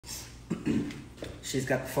she's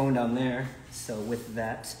got the phone down there. So with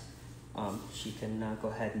that, she can go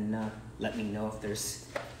ahead and let me know if there's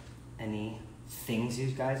any things you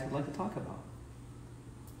guys would like to talk about.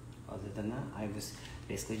 Other than that, I was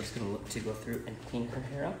basically just going to look to go through and clean her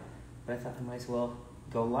hair up, but I thought I might as well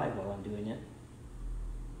go live while I'm doing it.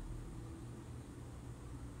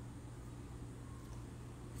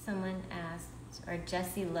 Someone asked, or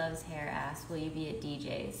Jesse Loves Hair asked, will you be at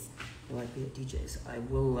DJ's? Will I be at DJ's? I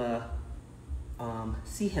will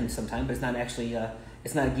see him sometime, but it's not actually,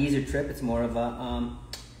 it's not a geezer trip. It's more of a,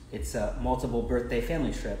 it's a multiple birthday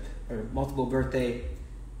family trip, or multiple birthday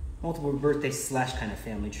slash kind of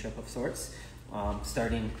family trip of sorts.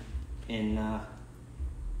 Starting in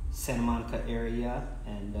Santa Monica area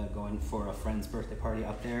and going for a friend's birthday party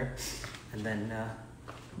up there. And then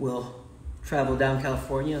we'll travel down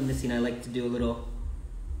California. Missy and I like to do a little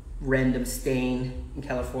random staying in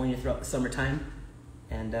California throughout the summertime.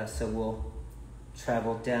 And so we'll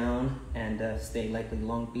travel down and stay likely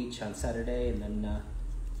Long Beach on Saturday, and then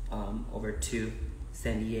over to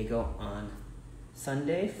San Diego on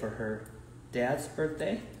Sunday for her dad's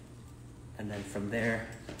birthday. And then from there,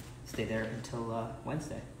 stay there until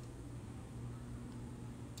Wednesday.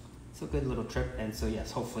 So good little trip. And so yes,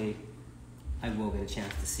 hopefully I will get a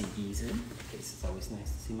chance to see Geezer, because it's always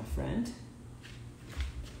nice to see my friend.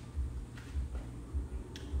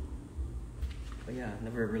 But yeah, I've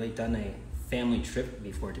never really done a family trip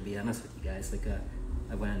before, to be honest with you guys. Like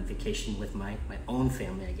I went on vacation with my own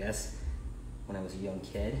family, I guess, when I was a young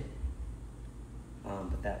kid.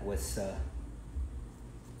 But that was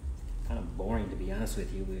kind of boring, to be honest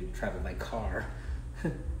with you. We would travel by car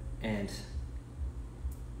and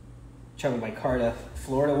travel by car to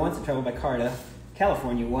Florida once and travel by car to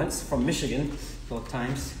California once from Michigan, both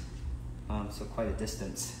times. So quite a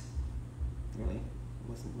distance. Really, it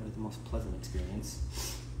wasn't really the most pleasant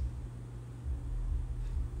experience.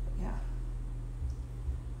 But yeah,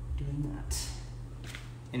 doing that.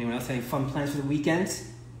 Anyone else have any fun plans for the weekend?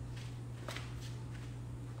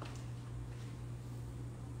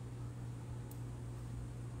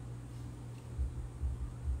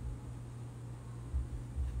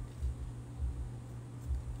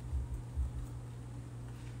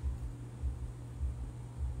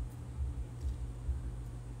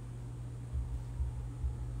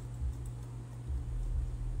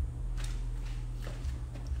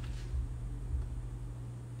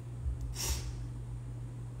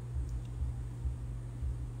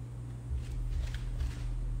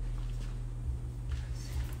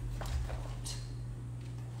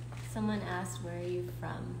 Someone asked, where are you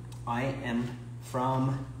from? I am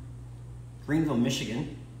from Greenville,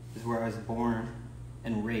 Michigan, is where I was born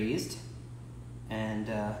and raised. And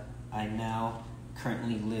I now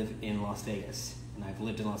currently live in Las Vegas. And I've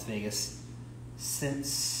lived in Las Vegas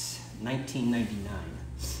since 1999.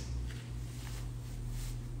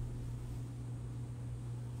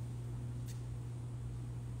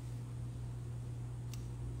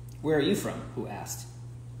 Where are you from? Who asked?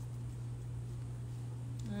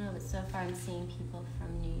 But so far I'm seeing people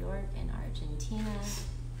from New York and Argentina.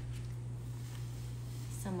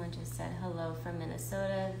 Someone just said hello from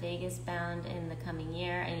Minnesota, Vegas bound in the coming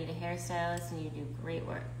year. I need a hairstylist and you do great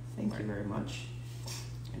work. Thank you very much.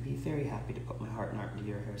 I'd be very happy to put my heart and art into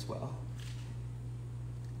your hair as well.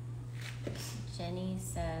 Jenny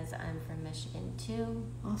says I'm from Michigan too.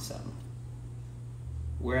 Awesome.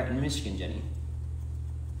 Where at in Michigan, Jenny?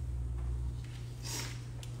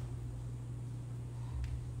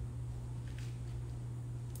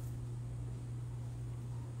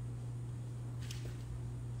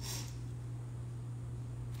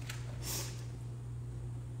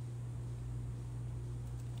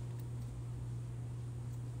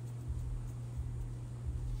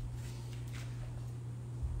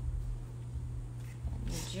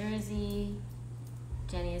 Jersey.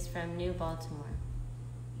 Jenny is from New Baltimore.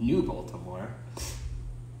 New Baltimore?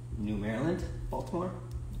 New Maryland? Baltimore?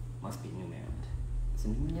 Must be New Maryland. Is it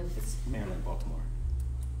New Maryland? Nope. It's Maryland, Baltimore.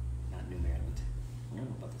 Not New Maryland. I don't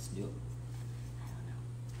know about this deal. I don't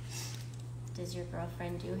know. Does your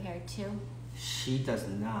girlfriend do hair too? She does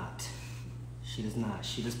not. She does not.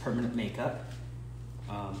 She does permanent makeup.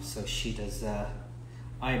 So she does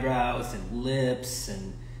eyebrows and lips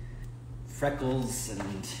and freckles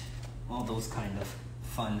and all those kind of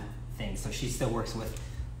fun things. So she still works with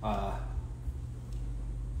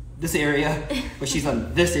this area, but she's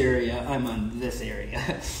on this area, I'm on this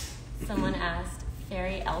area. Someone asked,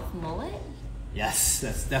 Fairy Elf Mullet? Yes,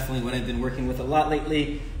 that's definitely what I've been working with a lot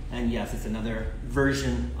lately, and yes, it's another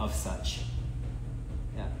version of such.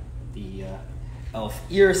 Yeah, the elf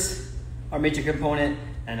ears are a major component,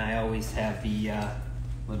 and I always have the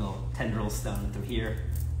little tendrils down through here.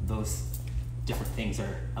 Those different things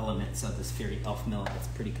are elements of this fairy elf millet that's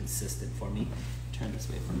pretty consistent for me. Turn this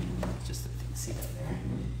way for me, just so you can see that there.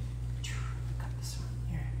 Cut this one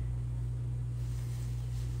here.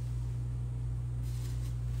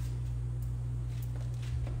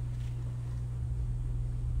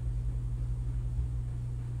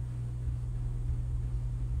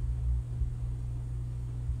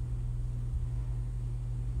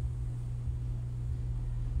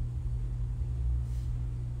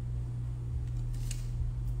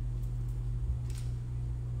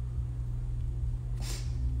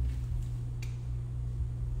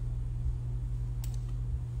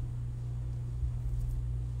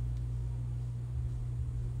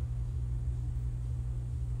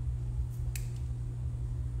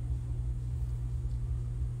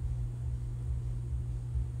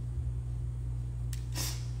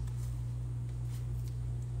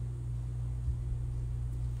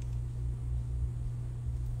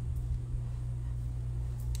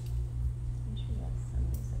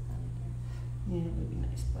 Yeah, it would be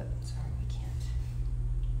nice, but sorry, we can't.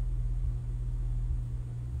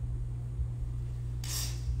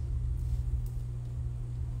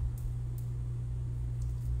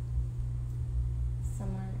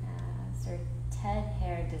 Someone asked, or Ted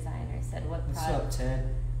Hair Designer said, What's up,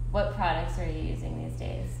 Ted? What products are you using these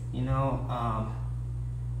days? You know,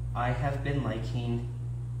 I have been liking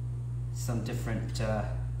some different stuff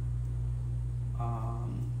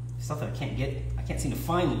that I can't seem to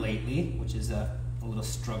find lately, which is a little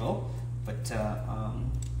struggle. But I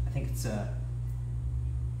think it's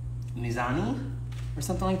Mizani or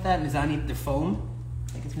something like that. Mizani, the foam.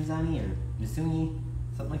 I think it's Mizani or Mizuni,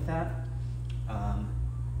 something like that.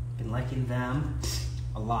 Been liking them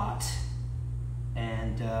a lot,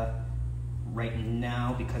 and right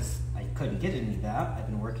now, because I couldn't get any of that, I've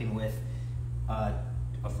been working with a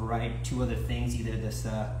variety, 2 other things. Either this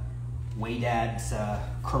Waydad's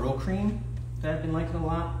curl cream that I've been liking a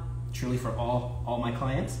lot, truly for all my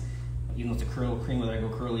clients. Even though it's a curl cream, whether I go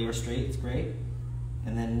curly or straight, it's great.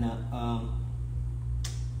 And then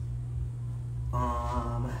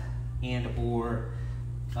and or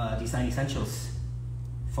Design Essentials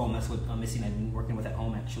foam. That's what I'm missing. I've been working with at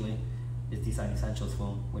home actually. Is Design Essentials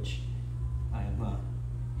foam, which I'm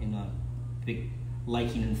in a big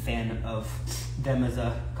liking and fan of them as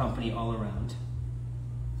a company all around.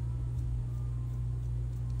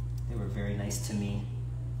 They were very nice to me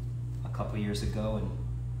a couple years ago and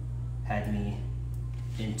had me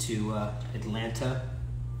into Atlanta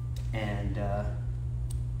and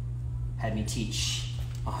had me teach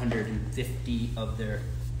 150 of their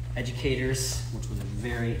educators, which was a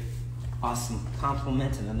very awesome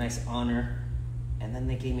compliment and a nice honor. And then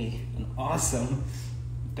they gave me an awesome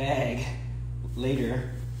bag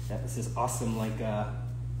later. That was this awesome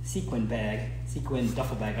sequin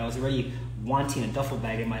duffel bag. I was already wanting a duffel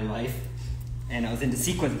bag in my life, and I was into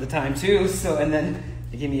sequins at the time too. So, and then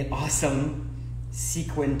they gave me an awesome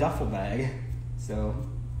sequin duffel bag. So,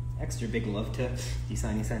 extra big love to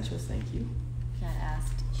Design Essentials. Thank you. Got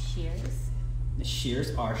asked shears. The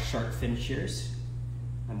shears are shark fin shears.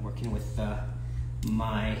 I'm working with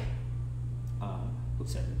my.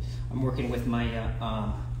 I'm working with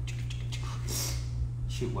my.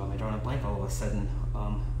 Shoot, why am I drawing a blank all of a sudden?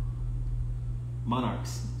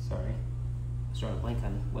 Monarchs. Sorry, I was drawing a blank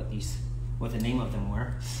on what the name of them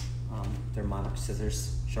were. They're Monarch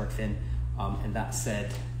scissors, shark fin. And that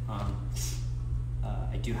said,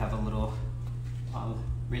 I do have a little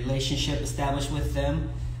relationship established with them.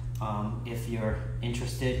 If you're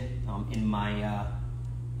interested, in my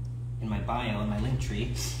bio, in my link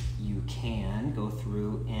tree, you can go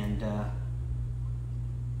through and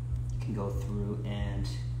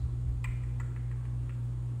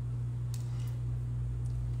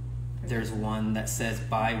there's one that says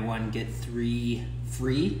buy 1 get 3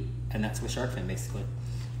 free, and that's with shark fin basically.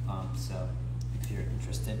 So if you're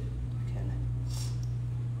interested, you can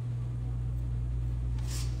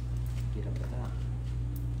get up with that.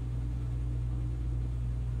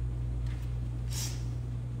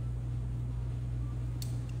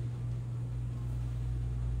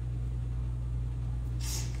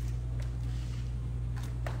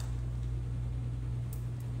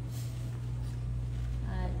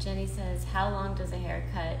 Jenny says, how long does a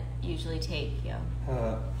haircut usually take you?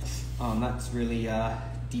 That's really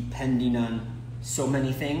depending on so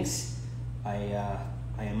many things. I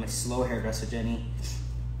am a slow hairdresser, Jenny,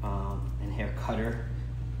 and hair cutter.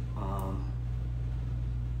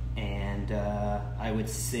 And I would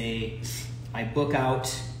say I book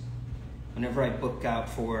out, whenever I book out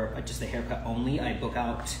for just a haircut only, I book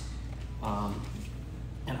out an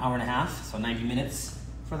hour and a half, so 90 minutes.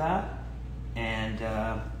 for that. And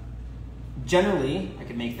generally, I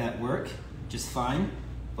can make that work just fine.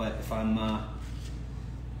 But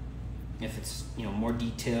if it's more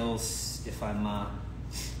details, if I'm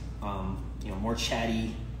more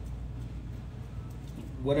chatty,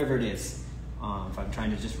 whatever it is, if I'm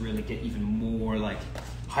trying to just really get even more like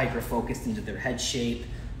hyper focused into their head shape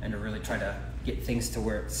and to really try to get things to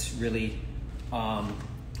where it's really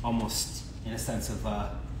almost in a sense of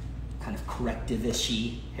kind of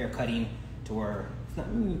corrective-ishy haircutting, to where it's not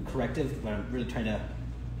really corrective, but I'm really trying to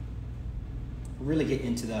really get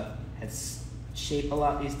into the head shape a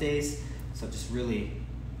lot these days. So it just really,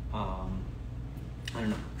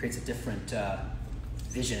 creates a different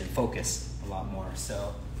vision and focus a lot more.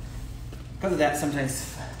 So because of that,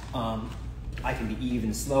 sometimes I can be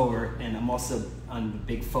even slower, and I'm also on the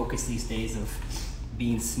big focus these days of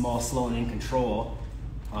being small, slow, and in control.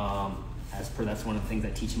 That's one of the things I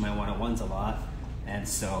teach in my one-on-ones a lot, and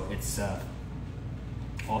so it's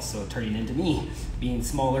also turning into me being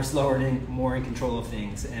smaller, slower, and more in control of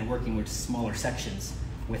things, and working with smaller sections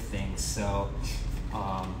with things. So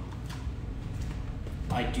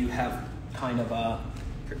I do have kind of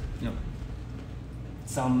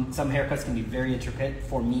some haircuts can be very intricate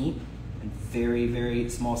for me, and very, very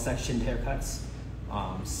small sectioned haircuts.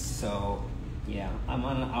 So yeah, I'm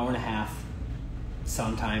on an hour and a half.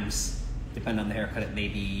 Sometimes, depending on the haircut, it may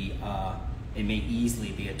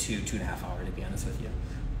easily be a 2.5 hour, to be honest with you.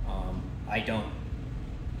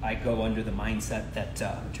 I go under the mindset that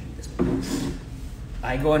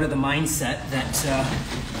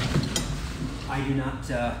I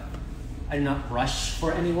do not rush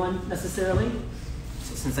for anyone necessarily.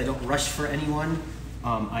 So since I don't rush for anyone,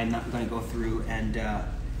 I'm not going to go through and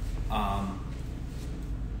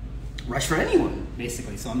rush for anyone,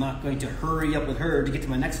 basically. So I'm not going to hurry up with her to get to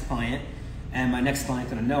my next client, and my next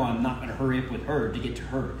client's going to know I'm not going to hurry up with her to get to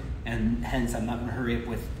her, and hence I'm not going to hurry up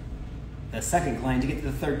with the second client to get to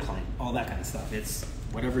the third client, all that kind of stuff. It's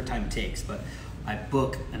whatever time it takes, but I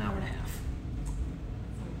book an hour and a half.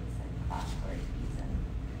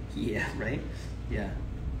 Yeah, right? Yeah.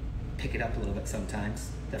 Pick it up a little bit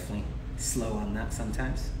sometimes. Definitely slow on that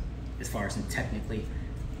sometimes, as far as in technically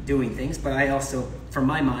doing things. But I also, for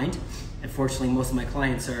my mind, unfortunately most of my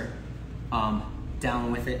clients are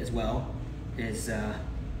down with it as well,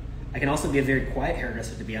 I can also be a very quiet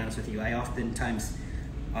hairdresser, to be honest with you. I oftentimes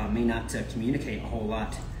may not communicate a whole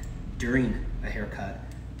lot during a haircut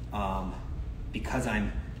because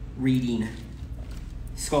I'm reading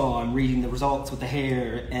skull, I'm reading the results with the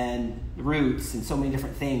hair and the roots and so many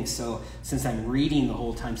different things. So since I'm reading the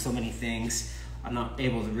whole time so many things, I'm not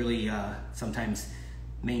able to really sometimes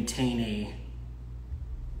maintain a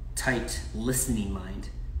tight listening mind.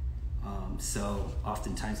 So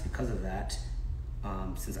oftentimes because of that,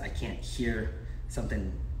 since I can't hear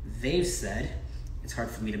something they've said, it's hard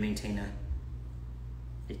for me to maintain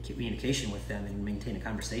a communication with them and maintain a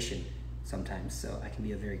conversation sometimes. So I can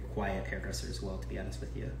be a very quiet hairdresser as well, to be honest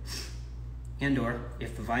with you. And or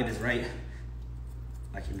if the vibe is right,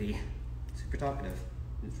 I can be super talkative.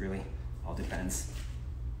 It really all depends.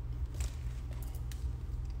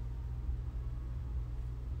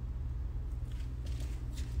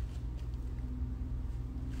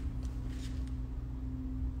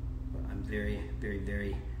 But I'm very, very,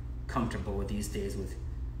 very comfortable with these days with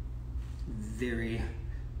very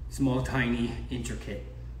small, tiny, intricate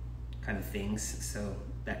kind of things. So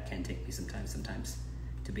that can take me some time sometimes,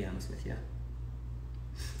 to be honest with you.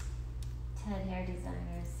 Ted Hair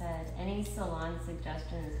Designer said, any salon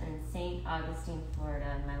suggestions in St. Augustine,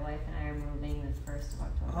 Florida? My wife and I are moving the 1st of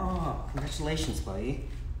October. Oh, congratulations, buddy.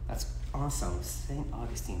 That's awesome. St.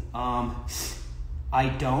 Augustine. I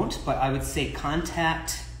don't, but I would say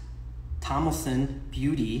contact Tomlinson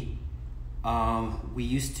Beauty. They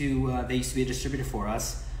used to be a distributor for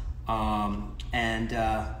us, and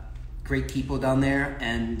great people down there,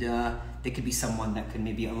 and they could be someone that could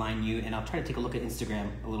maybe align you. And I'll try to take a look at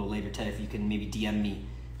Instagram a little later, Ted, if you can maybe DM me,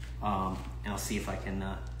 and I'll see if I can,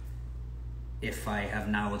 if I have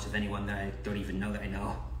knowledge of anyone that I don't even know that I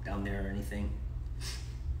know down there or anything.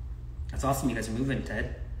 That's awesome you guys are moving,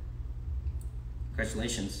 Ted.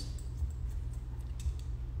 Congratulations.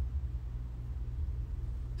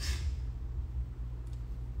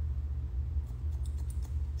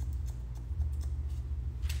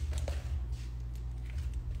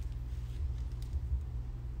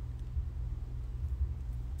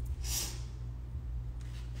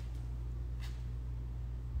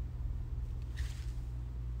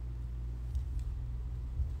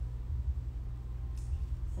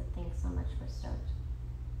 Thanks so much for Stoked.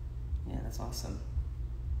 Yeah, that's awesome.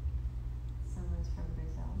 Someone's from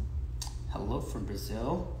Brazil. hello from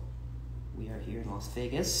Brazil. We are here in Las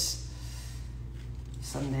Vegas.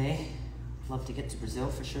 Sunday. Love to get to Brazil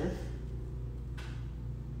for sure.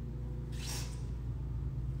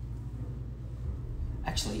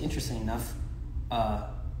 Actually, interesting enough, I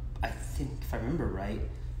think if I remember right,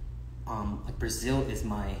 like Brazil is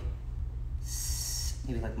my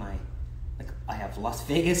I have Las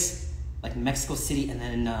Vegas, like Mexico City, and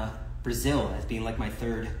then Brazil as being like my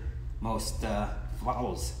third most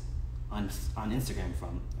follows on Instagram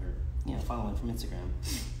following from Instagram.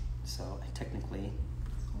 So I technically,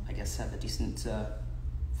 I guess, have a decent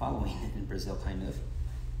following in Brazil, kind of.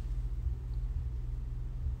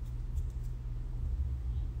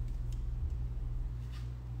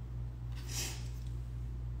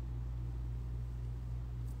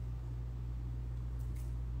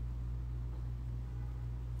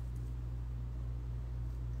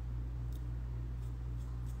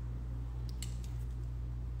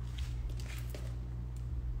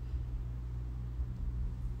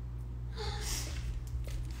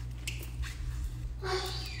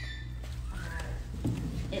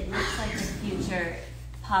 It looks like a future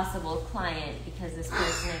possible client, because this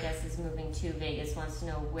person, I guess, is moving to Vegas, wants to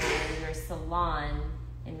know where your salon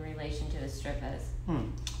in relation to a strip is.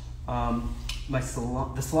 My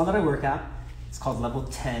salon, the salon that I work at, it's called Level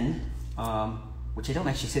 10, which I don't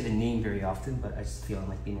actually say the name very often, but I just feel I'm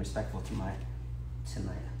like being respectful to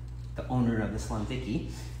the owner of the salon, Vicky.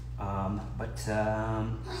 Yeah,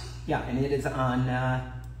 and it is on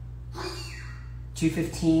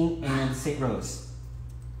 215 and St. Rose.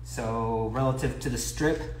 So relative to the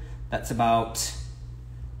strip, that's about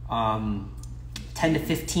 10 to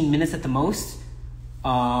 15 minutes at the most.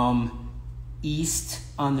 East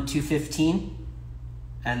on the 215,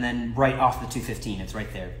 and then right off the 215. It's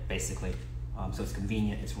right there, basically. So it's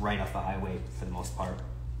convenient. It's right off the highway for the most part.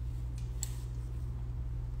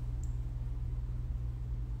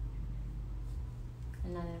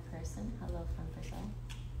 Another person, hello from Brazil.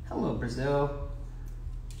 Hello, Brazil.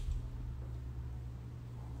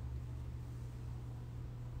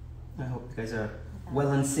 I hope you guys are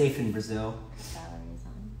well and safe in Brazil. Valerie's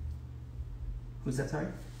on. Who's that, sorry?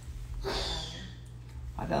 Valerie.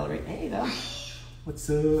 Hi, Valerie. Hey, Val. What's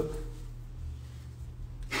up?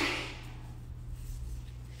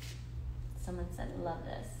 Someone said, love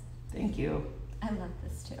this. Thank you. I love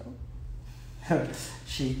this too.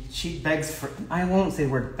 She begs for, I won't say the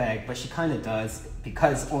word beg, but she kind of does,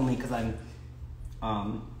 because I'm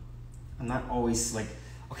not always like,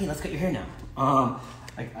 okay, let's cut your hair now.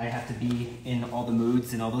 I have to be in all the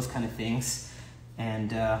moods and all those kind of things,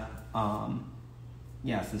 and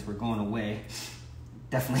yeah, since we're going away,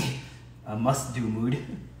 definitely a must-do mood.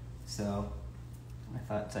 So I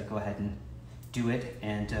thought I'd go ahead and do it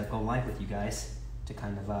and go live with you guys to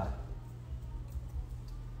kind of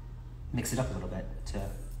mix it up a little bit to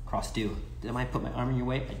cross-do. Did I put my arm in your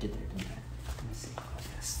way? I did there, didn't I? Let me see.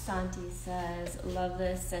 Yes. Santi says, love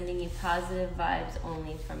this, sending you positive vibes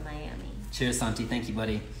only from Miami. Cheers, Santi. Thank you,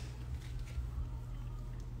 buddy.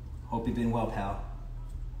 Hope you've been well, pal.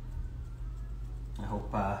 I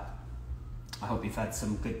hope you've had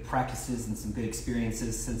some good practices and some good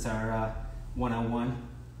experiences since our one-on-one.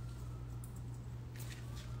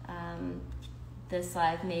 This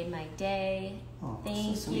live made my day. Oh,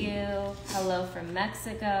 thank so sweet. you. Hello from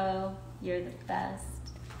Mexico. You're the best.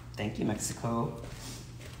 Thank you, Mexico.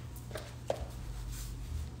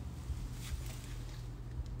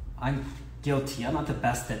 I'm guilty. I'm not the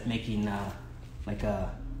best at making like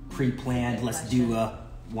a pre-planned, let's do a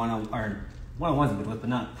one-on-one's a good with, but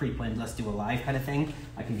not pre-planned, let's do a live kind of thing.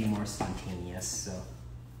 I can be more spontaneous, so.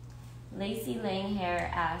 Lacey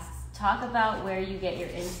Langhair asks, talk about where you get your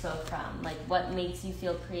inspo from. Like, what makes you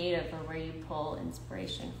feel creative, or where you pull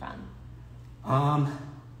inspiration from?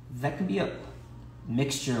 That could be a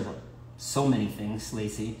mixture of so many things,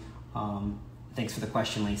 Lacey. Thanks for the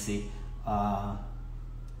question, Lacey.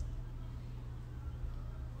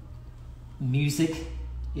 Music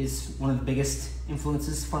is one of the biggest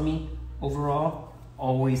influences for me overall.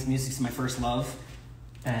 Always, music's my first love,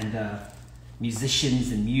 and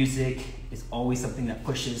musicians and music is always something that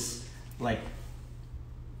pushes, like,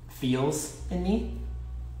 feels in me.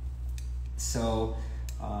 So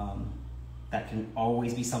that can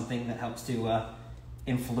always be something that helps to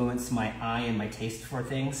influence my eye and my taste for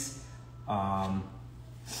things.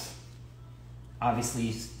 Obviously,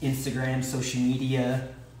 Instagram, social media,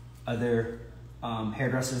 other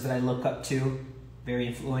hairdressers that I look up to, very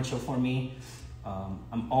influential for me.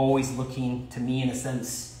 I'm always looking, to me, in a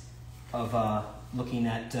sense of looking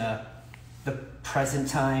at the present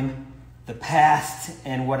time, the past,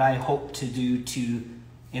 and what I hope to do to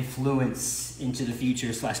influence into the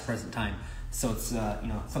future / present time. So it's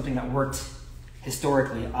something that worked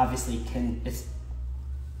historically. Obviously,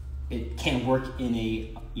 it can work in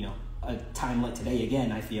a time like today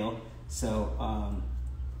again. I feel so.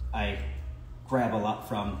 I grab a lot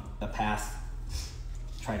from the past,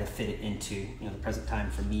 try to fit it into the present time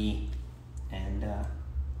for me, and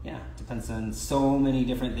depends on so many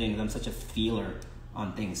different things. I'm such a feeler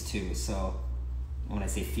on things too. So when I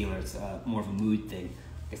say feeler, it's more of a mood thing.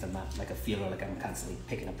 I guess I'm not like a feeler, like I'm constantly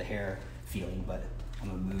picking up the hair feeling, but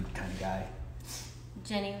I'm a mood kind of guy.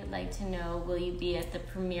 Jenny would like to know, will you be at the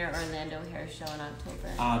premiere Orlando Hair Show in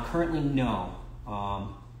October? Currently, no. I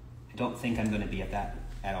don't think I'm going to be at that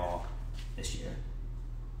at all this year.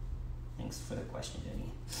 Thanks for the question,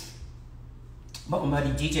 Jenny. But my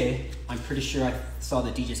buddy DJ, I'm pretty sure I saw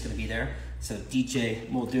that DJ's going to be there. So DJ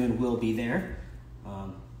Muldoon will be there.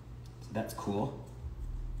 So that's cool.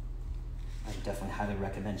 I definitely highly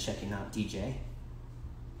recommend checking out DJ.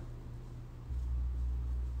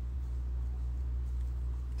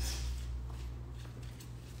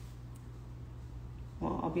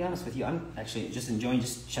 Well, I'll be honest with you. I'm actually just enjoying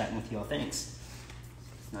just chatting with you all. Thanks.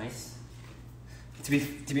 It's nice. To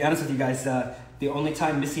be honest with you guys, the only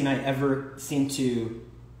time Missy and I ever seem to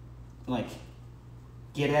like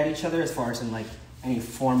get at each other, as far as in like any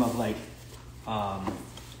form of like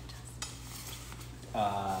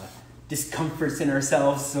discomforts in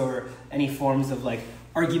ourselves or any forms of like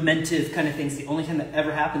argumentative kind of things, the only time that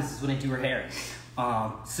ever happens is when I do her hair.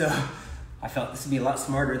 So I felt this would be a lot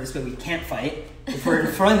smarter. This way we can't fight. If we're in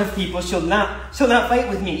front of people, she'll not fight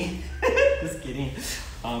with me. Just kidding.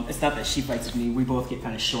 It's not that she fights with me. We both get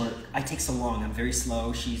kind of short. I take so long. I'm very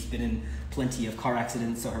slow. She's been in plenty of car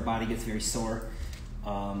accidents, so her body gets very sore.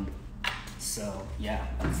 So yeah,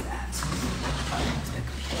 that's that.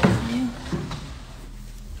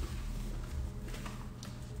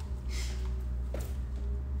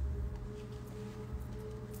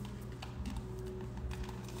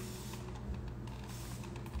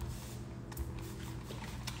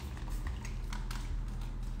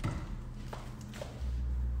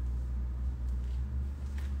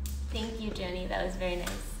 Thank you, Jenny. That was very nice.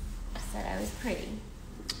 You said I was pretty.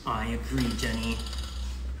 I agree, Jenny.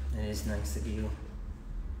 That is nice of you.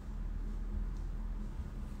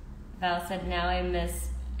 Val said, now I miss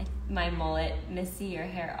my mullet. Missy, your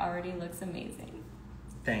hair already looks amazing.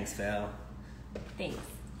 Thanks, Val. Thanks.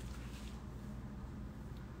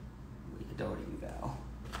 We adore you, Val.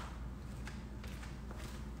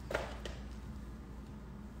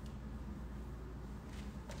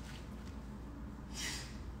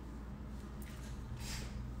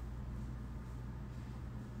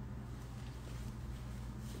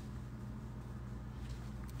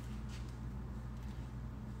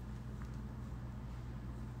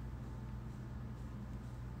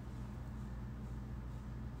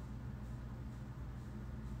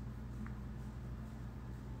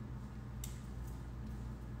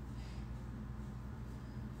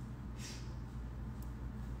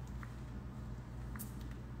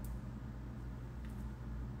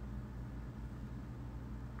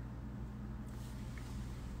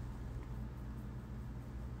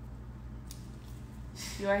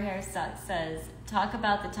 Your Hair Sucks says, talk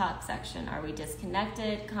about the top section. Are we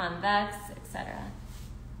disconnected, convex, etc.?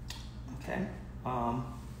 Okay.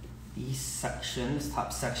 This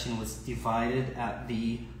top section was divided at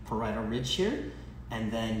the parietal ridge here.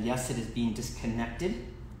 And then, yes, it is being disconnected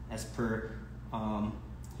as per,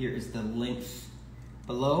 here is the length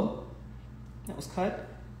below that was cut.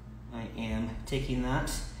 I am taking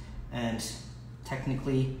that and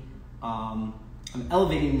technically, I'm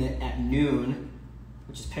elevating it at noon,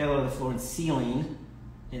 which is parallel to the floor and ceiling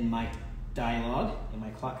in my dialogue, in my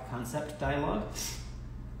clock concept dialogue.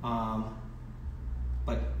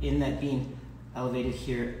 But in that being elevated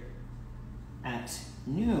here at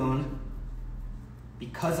noon,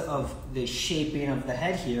 because of the shaping of the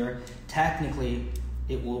head here, technically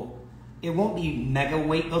it won't be mega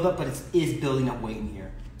weight buildup, but it is building up weight in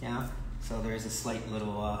here. Yeah. So there is a slight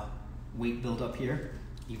little weight buildup here,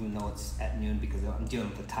 even though it's at noon, because I'm dealing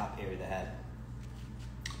with the top area of the head.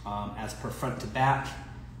 As per front to back,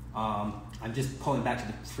 I'm just pulling back to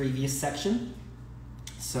the previous section.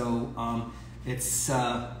 So it's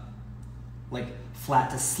like flat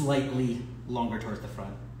to slightly longer towards the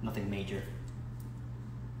front, nothing major.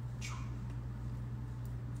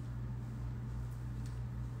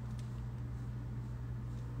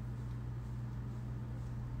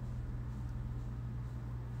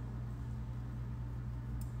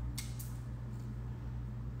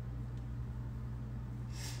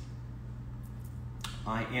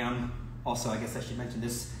 I am also, I guess I should mention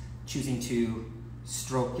this, choosing to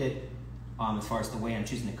stroke it, as far as the way I'm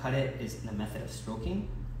choosing to cut it, is in the method of stroking,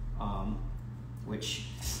 which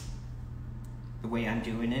the way I'm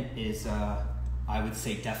doing it is, I would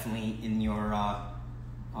say definitely in your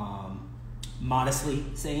modestly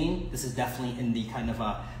saying, this is definitely in the kind of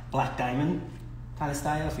black diamond kind of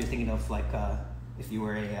style. If you're thinking of like, if you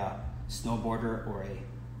were a snowboarder or a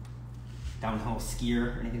downhill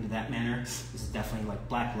skier or anything to that manner, this is definitely like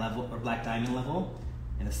black level or black diamond level,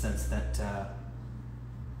 in the sense that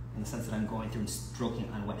I'm going through and stroking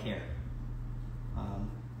on wet hair.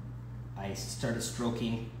 I started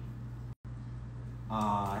stroking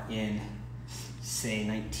in, say,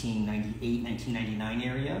 1998, 1999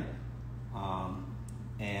 area,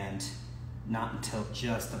 and not until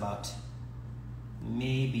just about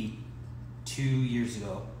maybe 2 years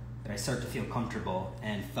ago that I started to feel comfortable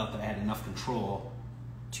and felt that I had enough control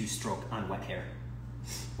to stroke on wet hair.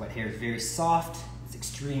 Wet hair is very soft, it's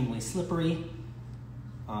extremely slippery,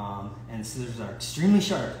 and scissors are extremely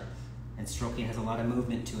sharp, and stroking has a lot of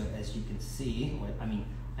movement to it, as you can see. I mean,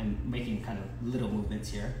 I'm making kind of little movements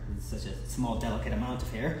here. It's such a small, delicate amount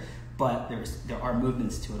of hair, but there are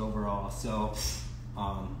movements to it overall. So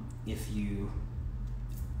if you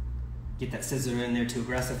get that scissor in there too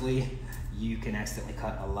aggressively, you can accidentally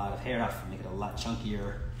cut a lot of hair off and make it a lot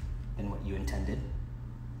chunkier than what you intended.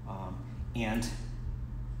 And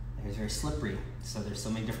it's very slippery, so there's so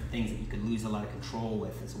many different things that you could lose a lot of control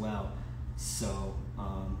with as well. So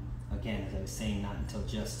again, as I was saying, not until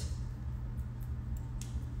just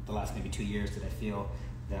the last maybe 2 years did I feel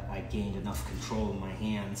that I gained enough control in my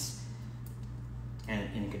hands and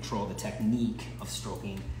in control of the technique of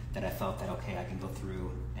stroking that I felt that, okay, I can go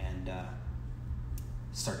through and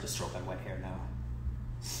start to stroke on wet hair now.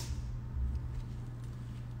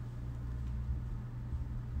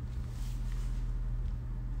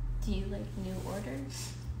 Do you like New Order?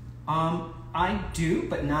 I do,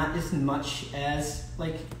 but not as much as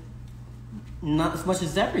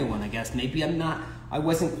everyone, I guess. Maybe I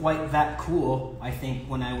wasn't quite that cool, I think,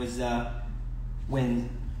 when I was, when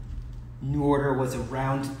New Order was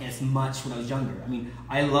around as much when I was younger. I mean,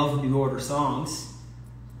 I love New Order songs,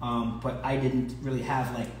 but I didn't really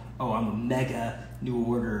have like, oh, I'm a mega New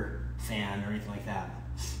Order fan or anything like that.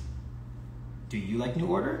 Do you like New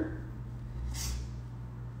Order?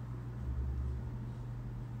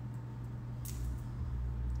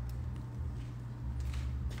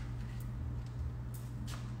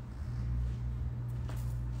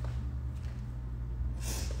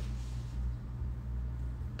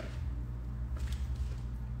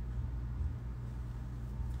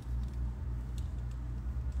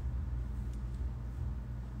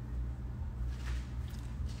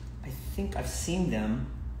 I think I've seen them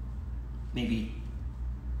maybe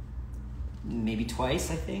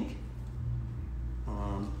twice, I think.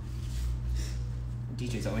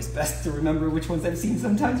 DJ's always best to remember which ones I've seen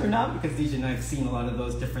sometimes or not, because DJ and I have seen a lot of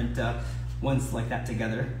those different ones like that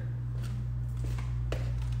together.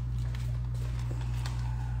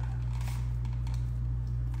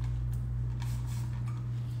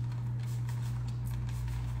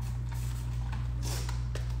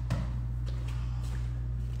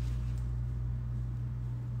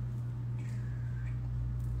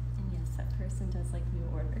 Does like New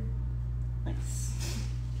Order. Nice.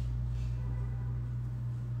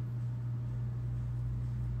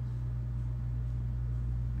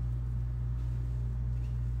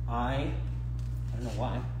 I don't know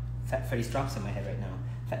why. Fat Freddy's Drop's in my head right now.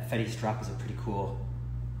 Fat Freddy's Drop is a pretty cool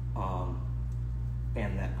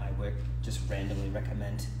band that I would just randomly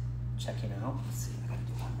recommend checking out. Let's see, I gotta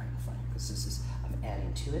do one right in front here because I'm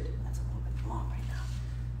adding to it. That's a little bit long right now.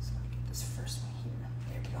 So let me get this first one here.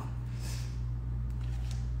 There we go.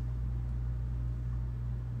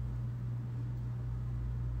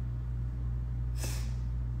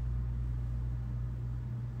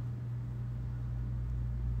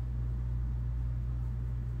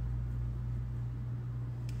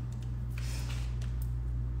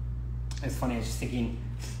 It's funny, I was just thinking,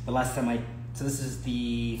 the last time so this is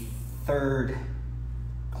the third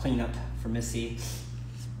cleanup for Missy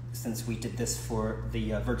since we did this for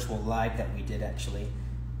the virtual live that we did actually.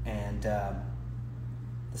 And the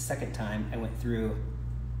second time I went through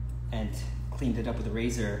and cleaned it up with a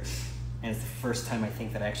razor, and it's the first time I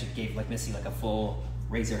think that I actually gave Missy a full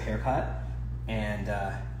razor haircut, and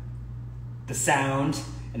the sound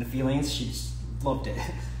and the feelings, she just loved it.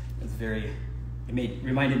 It was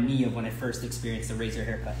reminded me of when I first experienced the razor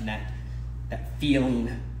haircut, and that feeling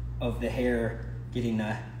of the hair getting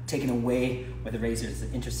taken away by the razor is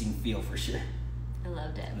an interesting feel for sure. I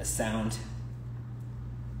loved it. And the sound.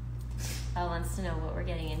 Elle wants to know what we're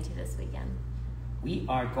getting into this weekend. We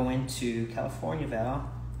are going to California, Val.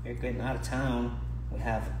 We're getting out of town. We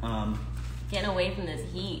have Getting away from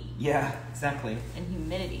this heat. Yeah, exactly. And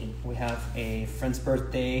humidity. We have a friend's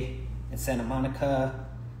birthday in Santa Monica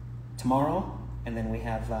tomorrow, and then we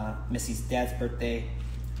have Missy's dad's birthday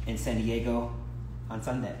in San Diego on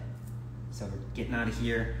Sunday. So we're getting out of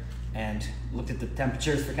here and looked at the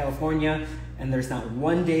temperatures for California, and there's not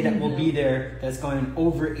one day that we'll be there that's going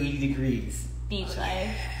over 80 degrees. Beach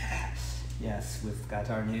life. Yes, we've got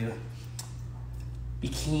our new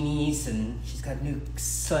bikinis, and she's got new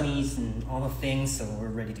sunnies and all the things, so we're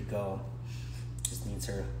ready to go. Just needs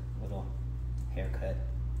her little haircut.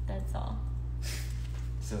 That's all.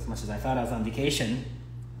 So as much as I thought I was on vacation.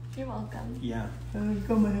 You're welcome. Yeah. You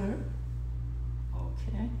got my hair.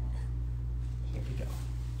 Okay. Here we go.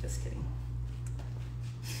 Just kidding.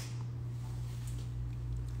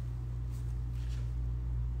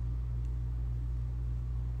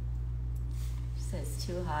 She says it's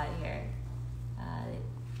too hot here.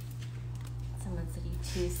 Someone said you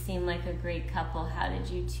two seem like a great couple. How did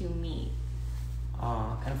you two meet?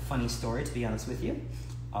 Kind of funny story, to be honest with you.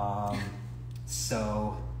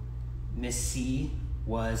 So Missy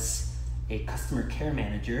was a customer care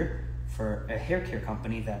manager for a hair care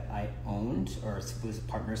company that I owned or was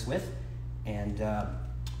partners with, and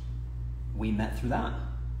we met through that.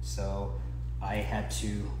 So I had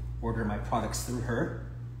to order my products through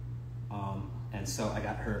her, and so I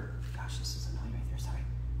got her. Gosh, this is annoying right there. Sorry.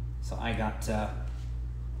 So I got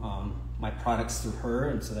my products through her,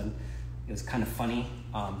 and so then it was kind of funny.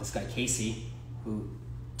 This guy Casey, who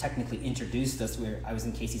technically introduced us, where I was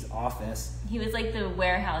in Casey's office. He was like the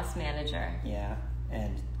warehouse manager. Yeah,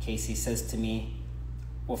 and Casey says to me,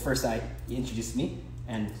 well, first he introduced me,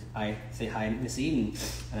 and I say, hi, Missy,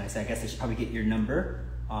 and I say, I guess I should probably get your number,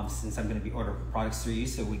 since I'm going to be ordering products through you,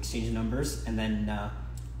 so we exchange numbers, and then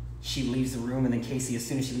she leaves the room, and then Casey, as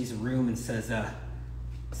soon as she leaves the room, and says,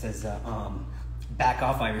 back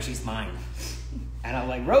off, Irish, she's mine. And I'm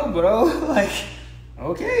like, bro, like,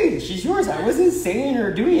 okay, she's yours. I wasn't saying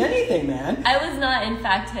or doing anything, man. I was not, in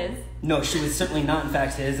fact, his. No, she was certainly not, in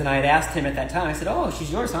fact, his. And I had asked him at that time, I said, oh,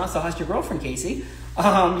 she's yours, huh? So how's your girlfriend, Casey?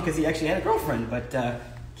 Because he actually had a girlfriend. But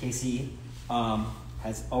Casey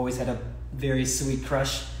has always had a very sweet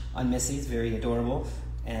crush on Missy. It's very adorable.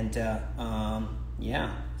 And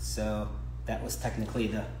yeah, so that was technically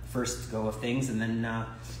the first go of things. And then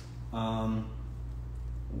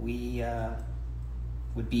we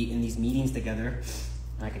would be in these meetings together,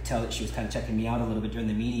 and I could tell that she was kind of checking me out a little bit during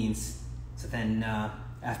the meetings. So then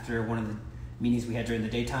after one of the meetings we had during the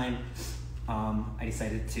daytime, I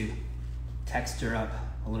decided to text her up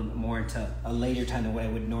a little bit more into a later time than what I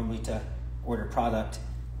would normally to order product,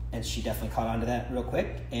 and she definitely caught on to that real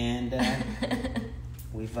quick, and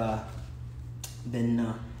we've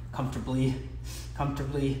been comfortably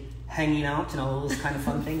hanging out and all those kind of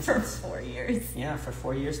fun things. For 4 years. Yeah, for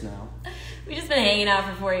 4 years now. We've just been hanging out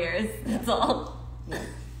for 4 years. That's all. Yeah.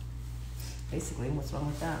 Basically, what's wrong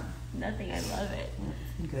with that? Nothing. I love it.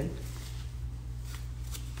 Yeah, good.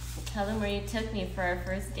 Tell them where you took me for our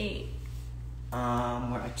first date. Where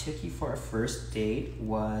I took you for our first date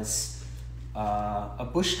was a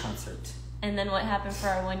Bush concert. And then what happened for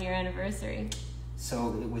our 1 year anniversary?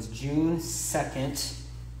 So it was June 2nd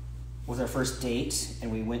was our first date,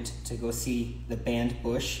 and we went to go see the band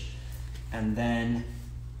Bush, and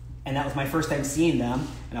that was my first time seeing them,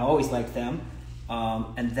 and I always liked them.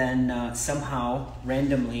 And then somehow,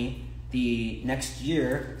 randomly, the next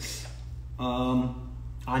year, on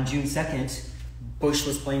June 2nd, Bush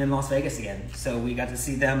was playing in Las Vegas again. So we got to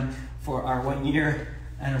see them for our 1 year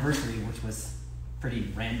anniversary, which was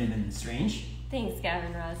pretty random and strange. Thanks,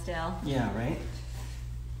 Gavin Rosdale. Yeah, right?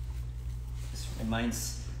 This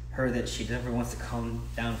reminds her that she never wants to come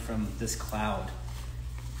down from this cloud.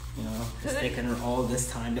 You know, it's taken her all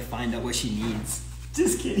this time to find out what she needs.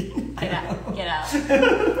 Just kidding. Get out. Get out.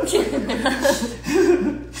 Okay.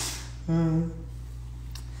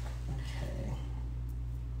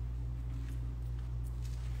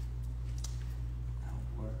 I'll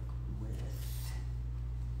work with...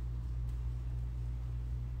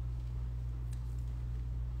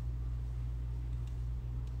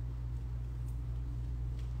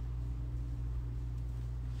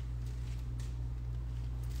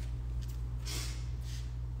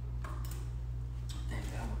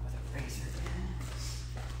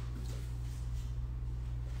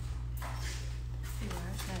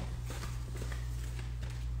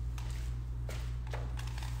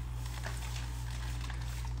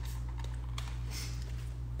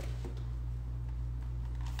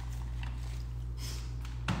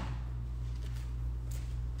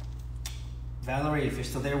 Valerie, if you're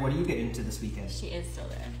still there, what do you get into this weekend? She is still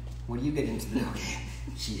there. What do you get into this weekend?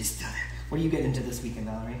 She is still there. What do you get into this weekend,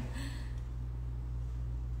 Valerie?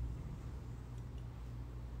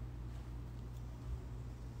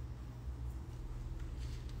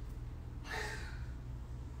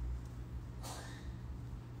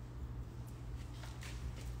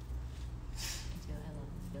 I love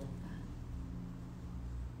the feel of that.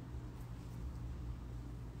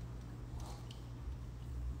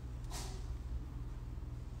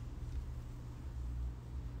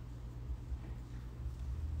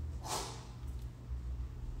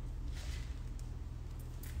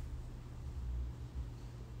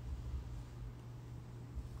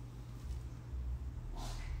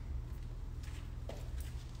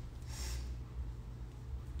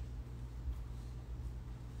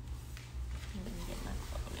 I'm gonna get my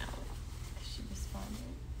phone out because she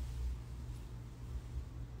responded.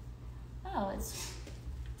 Oh,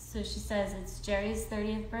 so she says it's Jerry's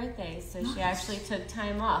 30th birthday, so she actually took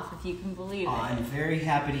time off, if you can believe it. I'm very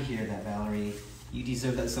happy to hear that, Valerie. You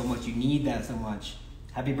deserve that so much. You need that so much.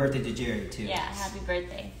 Happy birthday to Jerry, too. Yeah, happy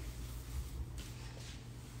birthday.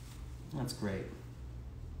 That's great.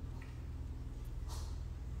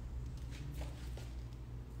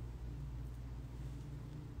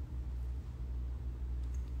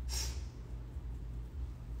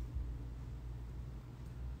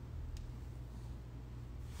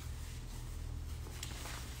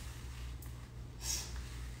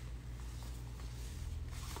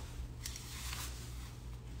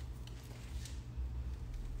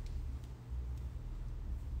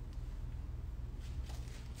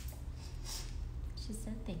 She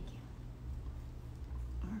said thank you.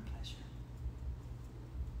 Our pleasure.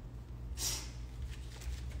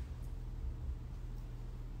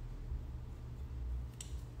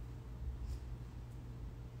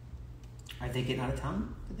 Are they getting out of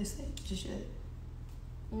town? Did they say? Just yet?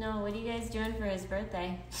 No, what are you guys doing for his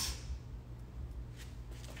birthday?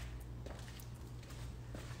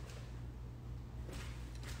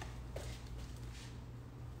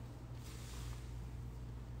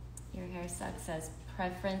 Your hair sucks says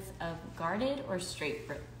preference of guarded or straight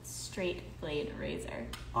blade razor.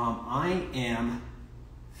 I am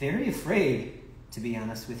very afraid, to be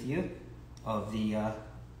honest with you, of the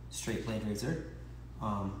straight blade razor.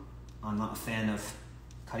 I'm not a fan of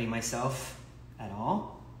cutting myself at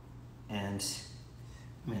all, and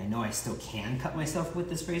I mean, I know I still can cut myself with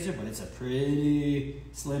this razor, but it's a pretty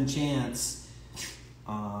slim chance.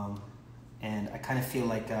 And I kind of feel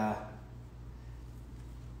like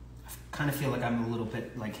I'm a little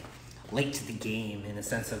bit like late to the game in the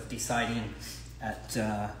sense of deciding at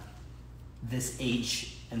this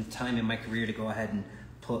age and time in my career to go ahead and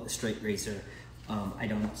pull out the straight razor. I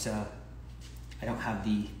don't have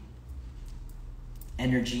the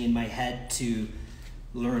energy in my head to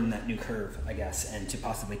learn that new curve, I guess, and to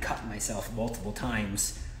possibly cut myself multiple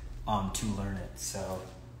times to learn it. So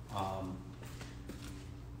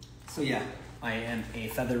yeah, I am a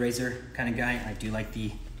feather razor kind of guy. I do like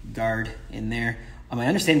the guard in there. I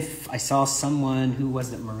understand I saw someone, who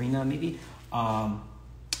was it, Marina maybe? I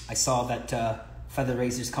saw that feather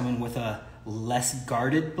razors come in with a less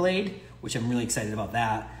guarded blade, which I'm really excited about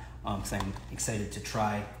that, because I'm excited to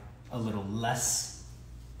try a little less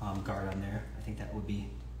guard on there. I think that would be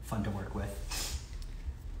fun to work with.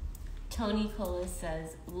 Tony Cola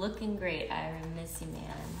says, looking great, Ira, miss you, man.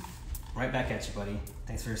 Right back at you, buddy.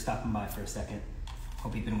 Thanks for stopping by for a second.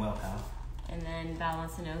 Hope you've been well, pal. And then Val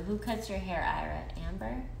wants to know, who cuts your hair, Ira?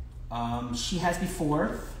 Amber? She has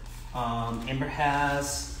before. Amber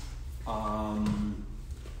has.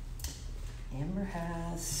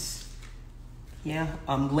 Yeah.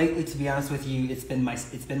 Lately, to be honest with you, it's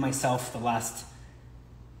been myself the last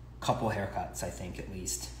couple haircuts, I think, at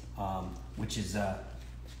least, which is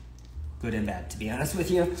good and bad, to be honest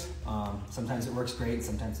with you. Sometimes it works great,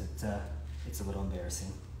 sometimes it's a little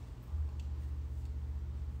embarrassing.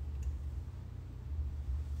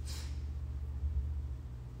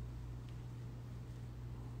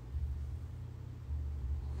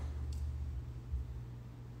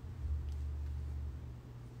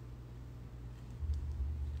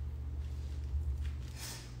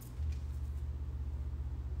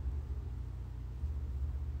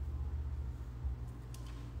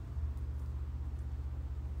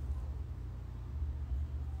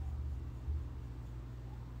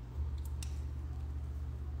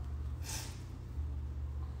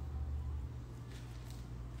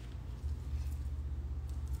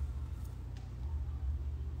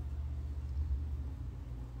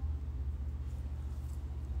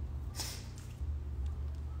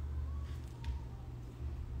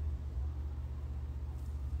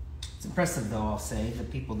 impressive, though, I'll say. The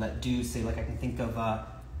people that do say, like, I can think of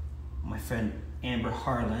my friend Amber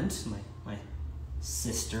Harland, my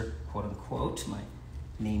sister, quote unquote, my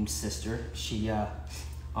named sister. She is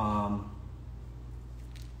a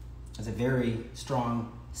very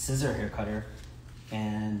strong scissor hair cutter,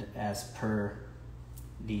 and as per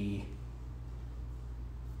the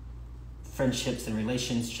friendships and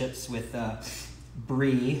relationships with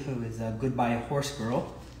Bree, who is a Goodbye Horse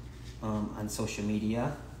Girl on social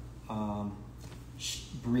media,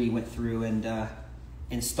 Bree went through and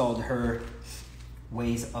installed her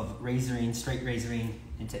ways of straight razoring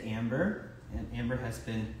into Amber, and Amber has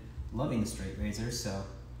been loving the straight razor, so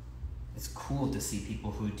it's cool to see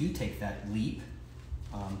people who do take that leap.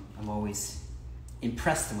 I'm always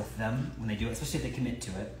impressed with them when they do it, especially if they commit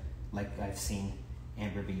to it, like I've seen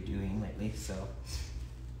Amber be doing lately. So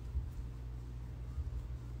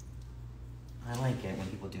I like it when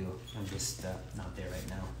people do. I'm just not there right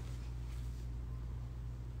now.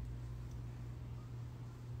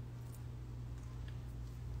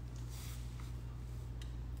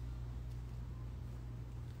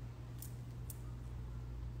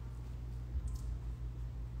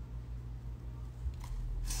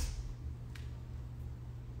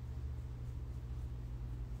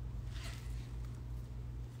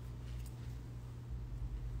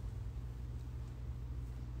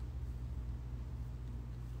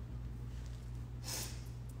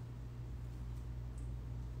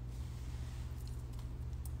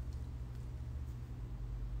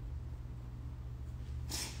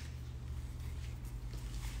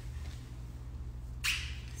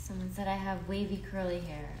 Someone said I have wavy curly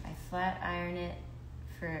hair. I flat iron it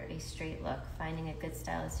for a straight look. Finding a good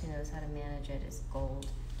stylist who knows how to manage it is gold.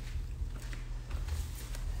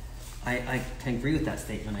 I can agree with that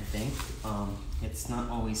statement, I think. It's not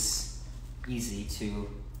always easy to,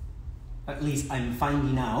 at least I'm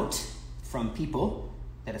finding out from people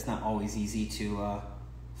that it's not always easy to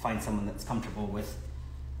find someone that's comfortable with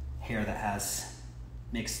hair that has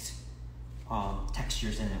mixed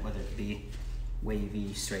textures in it, whether it be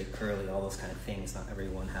wavy, straight, curly, all those kind of things. Not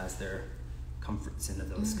everyone has their comforts into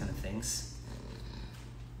those kind of things.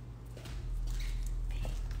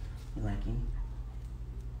 You liking?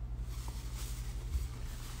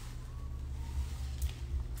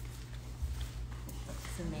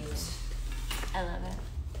 It's amazing. I love it.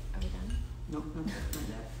 Are we done? Nope, not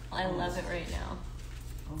yet. I love it right now.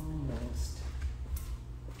 Almost.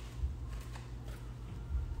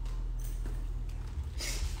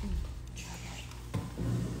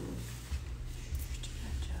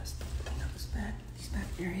 Just clean up these back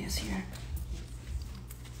areas here.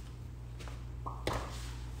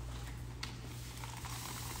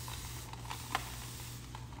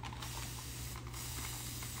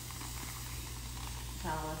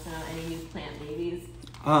 Tell us about any new plant babies.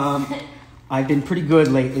 I've been pretty good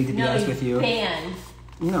lately, to be honest with you. Banned.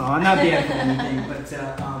 No, I'm not banned for anything, but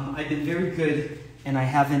I've been very good, and I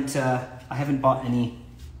haven't bought any.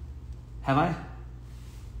 Have I?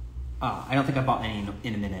 I don't think I bought any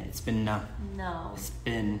in a minute. It's been No. It's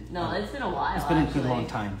been a while. It's been a good long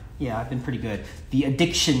time. Yeah, I've been pretty good. The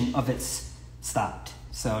addiction of it's stopped,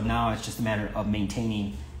 so now it's just a matter of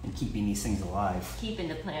maintaining and keeping these things alive. Keeping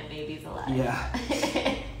the plant babies alive. Yeah.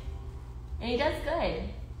 And he does good.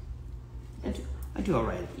 I do all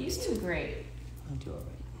right. You do great. I do all right.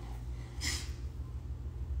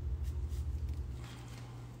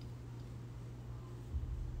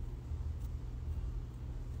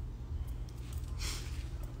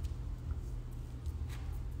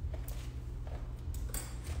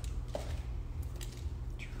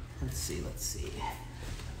 Let's see.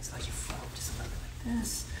 It's like you flow just a little bit like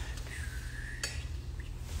this.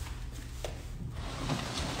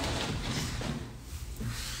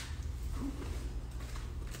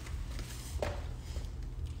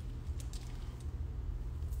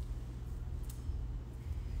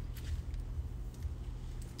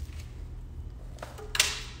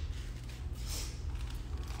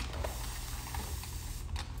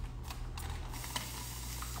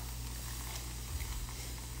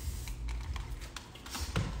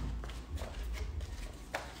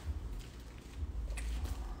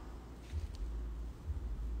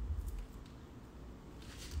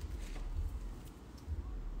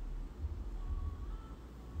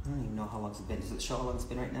 I don't even know how long it's been. Does it show how long it's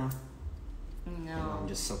been right now? No. I'm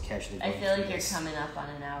just so casually I going feel like through you're this. coming up on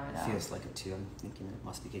an hour though. It feels like it too. I'm thinking it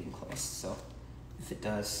must be getting close. So if it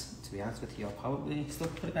does, to be honest with you, I'll probably still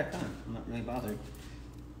put it back on. I'm not really bothered.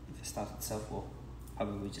 If it stops itself, we'll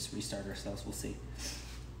probably just restart ourselves. We'll see.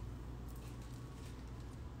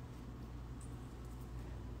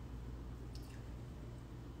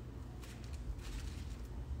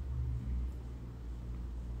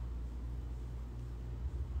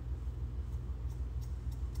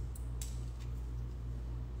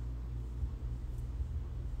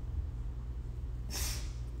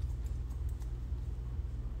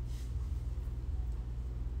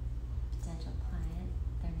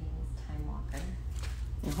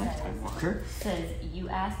 Walker. Says, you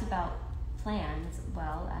asked about plans.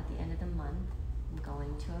 Well, at the end of the month, I'm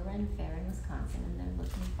going to a Ren Fair in Wisconsin, and they're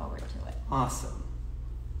looking forward to it. Awesome.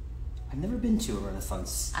 I've never been to a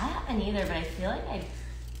Renaissance. I haven't either, but I feel like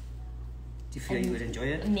Do you feel you would enjoy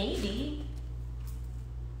it? Maybe.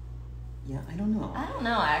 Yeah, I don't know. I don't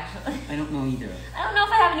know, actually. I don't know either. I don't know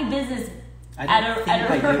if I have any business at a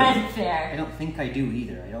Ren Fair. I don't think I do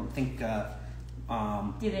either. I don't think.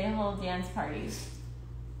 Do they hold dance parties?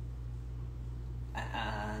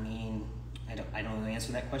 I mean, I don't know the answer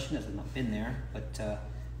to that question as I've not been there, but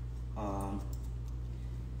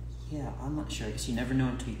yeah, I'm not sure. I guess you never know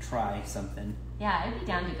until you try something. Yeah, I'd be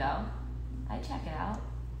down to go. I'd check it out.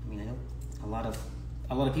 I mean, I know a lot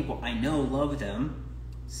of people I know love them,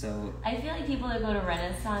 so I feel like people that go to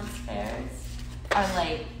Renaissance fairs are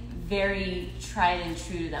like very tried and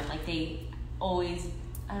true to them. Like they always,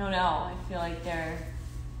 I don't know. I feel like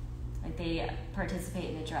they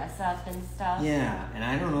participate in the dress up and stuff. Yeah, and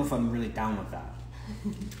I don't know if I'm really down with that.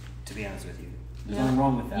 To be honest with you, there's nothing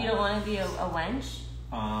wrong with that. You don't want to be a wench?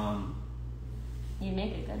 You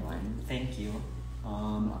make a good one. Thank you.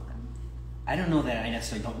 Welcome. I don't know that I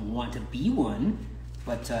necessarily don't want to be one,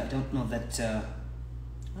 but I don't know that. I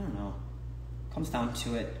don't know. Comes down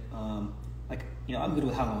to it. Like, you know, I'm good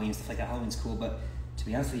with Halloween and stuff like that. Halloween's cool, but to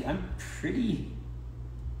be honest with you, I'm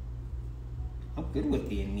good with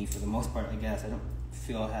being me for the most part, I guess. I don't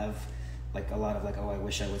feel I have like a lot of like, oh, I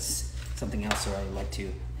wish I was something else, or I like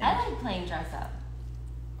to. And I like playing dress up.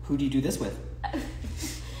 who do you do this with?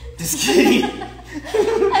 Just kidding. So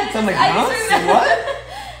I'm like, huh? What?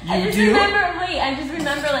 I just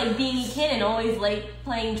remember like being a kid and always like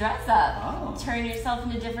playing dress up. Oh. Turn yourself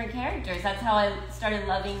into different characters. That's how I started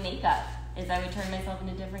loving makeup, is I would turn myself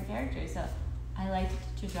into different characters. So I liked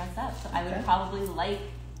to dress up. So I would probably like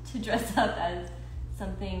to dress up as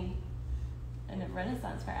something in a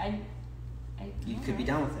Renaissance fair. You could be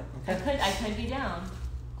down with it. Okay. I could be down.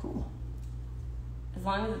 Cool. As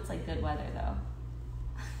long as it's like good weather though.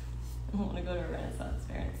 I don't want to go to a Renaissance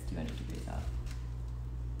fair and it's 200 degrees out.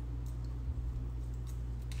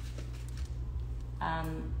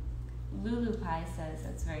 Lulu Pie says,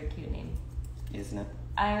 that's a very cute name. Isn't it?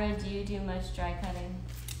 Ira, do you do much dry cutting?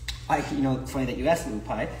 It's funny that you asked, Lulu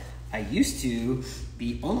Pie. I used to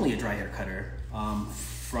be only a dry hair cutter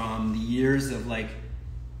from the years of like,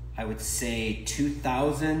 I would say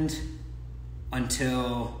 2000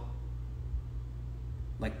 until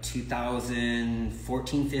like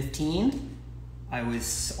 2014, 15. I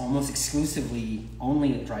was almost exclusively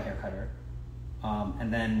only a dry hair cutter.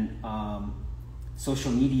 And then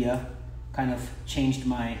social media kind of changed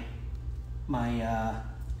my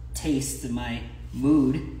taste and my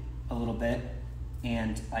mood a little bit,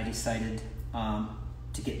 and I decided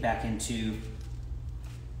to get back into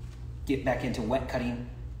wet cutting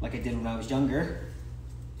like I did when I was younger.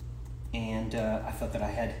 And I felt that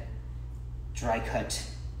I had dry cut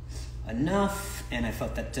enough, and I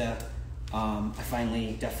felt that I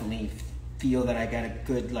finally definitely feel that I got a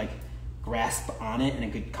good like grasp on it and a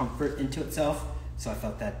good comfort into itself. So I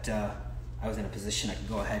felt that I was in a position I could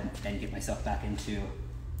go ahead and get myself back into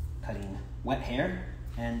cutting wet hair,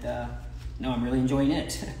 and no, I'm really enjoying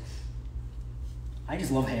it. I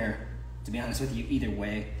just love hair, to be honest with you. Either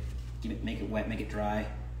way, make it wet, make it dry.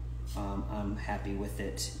 I'm happy with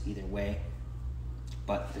it either way,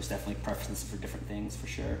 but there's definitely preferences for different things for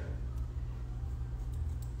sure.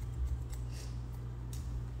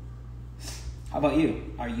 How about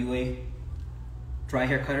you? Are you a dry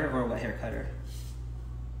hair cutter or a wet hair cutter?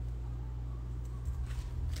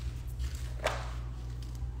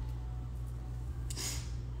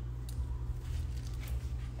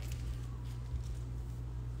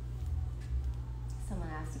 Someone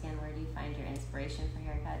asked again, where do you find your inspiration for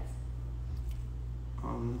haircuts?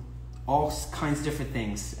 All kinds of different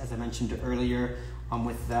things. As I mentioned earlier,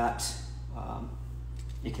 with that,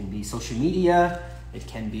 it can be social media, it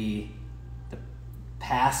can be the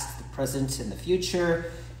past, the present, and the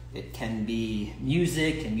future. It can be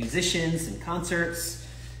music and musicians and concerts.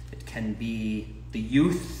 It can be the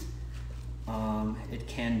youth. It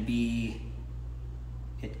can be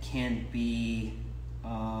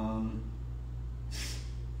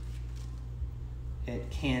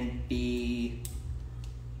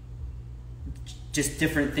just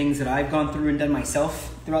different things that I've gone through and done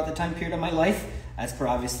myself throughout the time period of my life. As per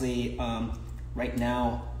obviously, right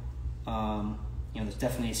now, there's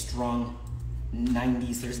definitely a strong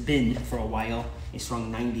 90s, there's been for a while, a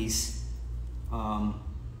strong 90s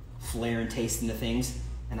flair and taste into things.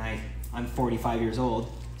 And I'm 45 years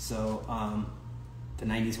old, so the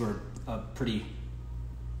 90s were a pretty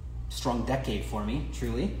strong decade for me,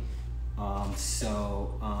 truly. I'm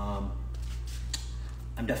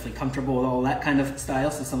definitely comfortable with all that kind of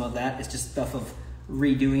style. So some of that is just stuff of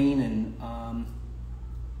redoing, and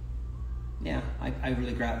yeah, I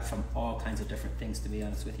really grab from all kinds of different things, to be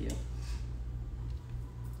honest with you.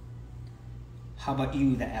 How about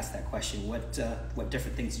you that asked that question? What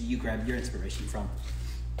different things do you grab your inspiration from?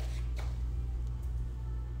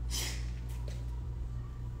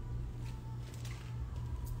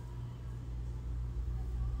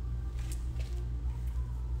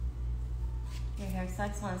 Your Hair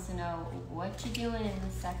Sucks wants to know what you doing in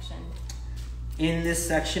this section. In this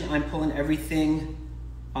section, I'm pulling everything,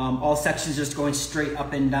 all sections just going straight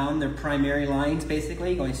up and down. They're primary lines,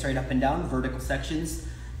 basically, going straight up and down, vertical sections.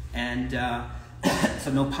 And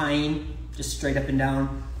so no pieing, just straight up and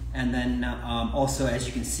down. And then also, as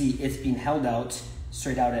you can see, it's being held out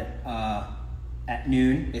straight out at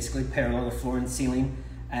noon, basically parallel to floor and ceiling.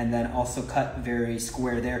 And then also cut very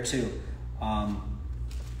square there too. And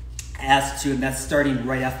that's starting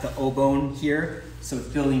right off the O-bone here, so it's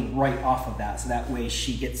building right off of that. So that way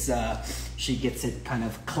she gets it kind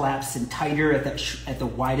of collapsed and tighter at the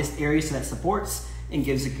widest area, so that supports and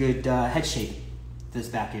gives a good head shape to this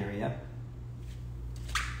back area.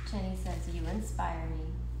 Jenny says, "You inspire me."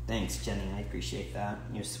 Thanks, Jenny. I appreciate that.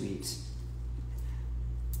 You're sweet.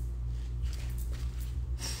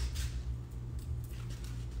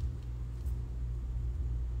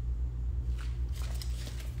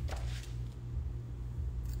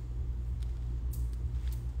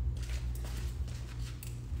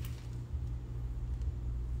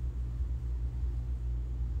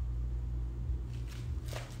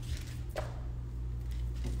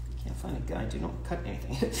 Find a guide, do not cut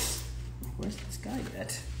anything. Where's this guide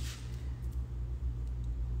at?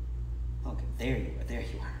 Okay, there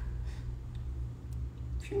you are.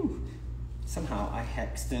 Phew. Somehow I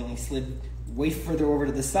accidentally slid way further over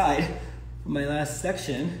to the side from my last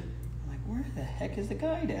section. I'm like, where the heck is the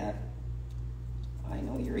guide at? I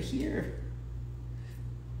know you're here.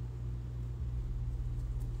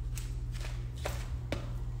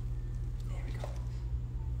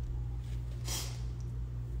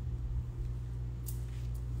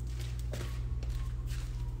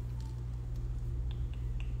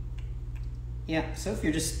 Yeah, so if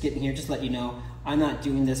you're just getting here, just let you know, I'm not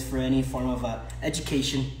doing this for any form of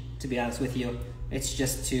education, to be honest with you. It's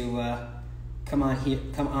just to come on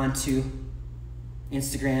to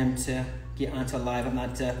Instagram to get onto live. I'm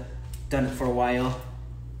not done it for a while,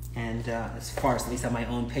 and as far as at least on my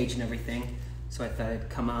own page and everything. So I thought I'd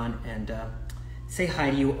come on and say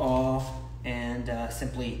hi to you all, and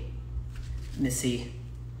simply, Missy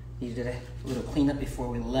needed a little cleanup before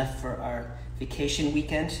we left for our vacation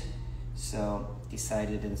weekend. So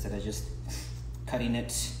decided, instead of just cutting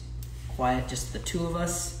it quiet, just the two of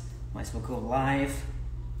us, might as well go live.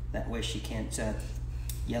 That way she can't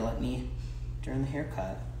yell at me during the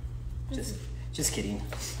haircut. Just kidding.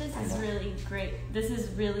 This is really great. This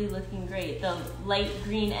is really looking great. The light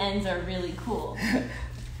green ends are really cool.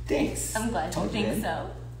 Thanks. I'm glad you think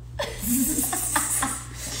so.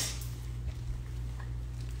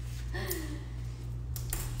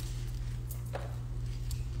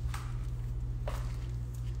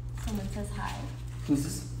 Someone says hi. Who's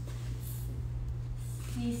this?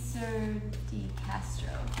 Cesar Di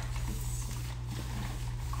Castro.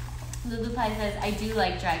 Lulu Pie says, I do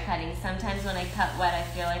like dry cutting. Sometimes when I cut wet, I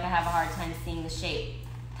feel like I have a hard time seeing the shape.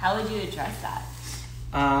 How would you address that?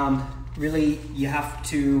 Really, you have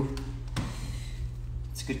to,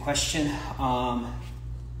 it's a good question.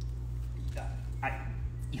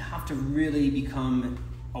 You have to really become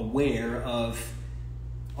aware of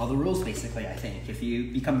all the rules, basically, I think. If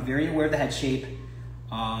you become very aware of the head shape,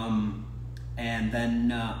 and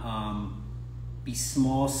then be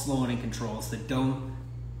small, slow, and in control, so don't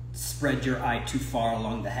spread your eye too far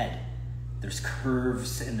along the head. There's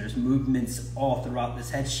curves and there's movements all throughout this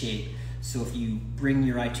head shape, so if you bring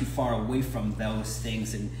your eye too far away from those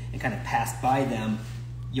things and kind of pass by them,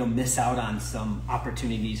 you'll miss out on some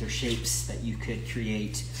opportunities or shapes that you could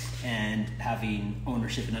create, and having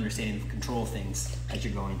ownership and understanding of control things as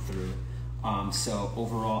you're going through. So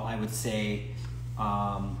overall, I would say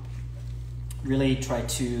really try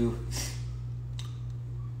to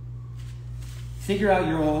figure out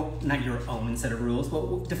your own, not your own set of rules,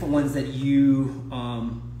 but different ones that you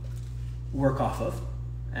work off of,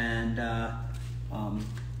 and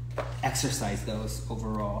exercise those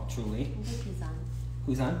overall, truly. Vicky's on.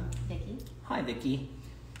 Who's on? Vicky. Hi, Vicky.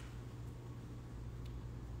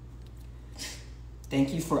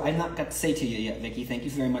 Thank you for, I've not got to say to you yet, Vicky, thank you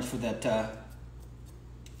very much for that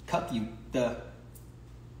cup, the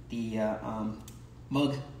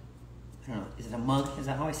mug. I don't know, is it a mug? Is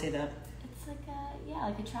that how I say that? It's like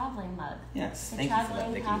like a traveling mug. Yes, like thank you for that,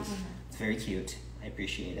 Vicky. Mug. It's very cute. I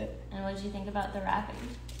appreciate it. And what did you think about the wrapping?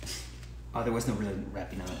 Oh, there was no really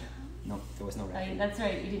wrapping on it. No, there was no wrapping. Oh, that's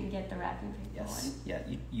right. You didn't get the wrapping paper Yes. one. Yeah,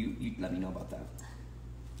 you let me know about that.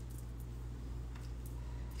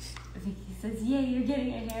 Vicky says, "Yay, you're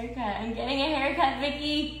getting a haircut. I'm getting a haircut,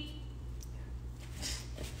 Vicky."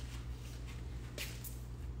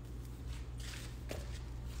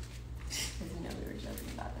 Because we were joking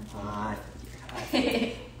about this. I'm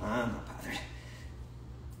not bothered.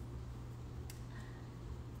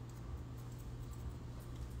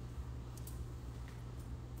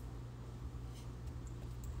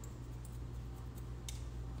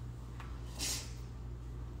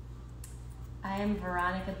 I am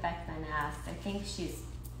Veronica Beckman asked. I think she's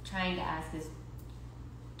trying to ask is,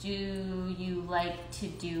 do you like to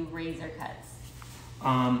do razor cuts?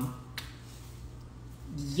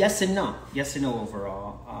 Yes and no. Yes and no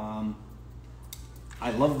overall.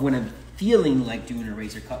 I love when I'm feeling like doing a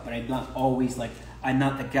razor cut, but I'm not always like, I'm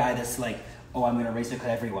not the guy that's like, oh, I'm gonna razor cut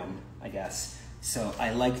everyone, I guess. So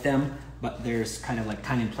I like them, but there's kind of like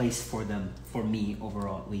time and place for them, for me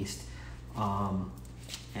overall at least.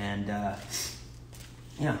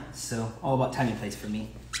 Yeah, so all about time and place for me.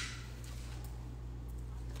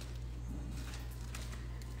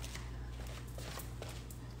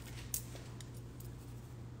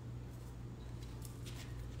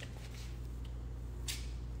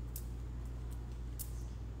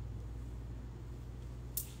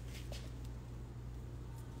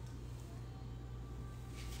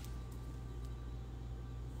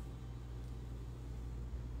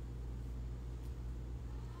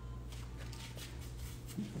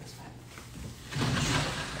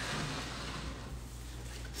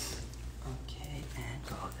 Okay, and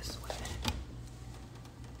go this way.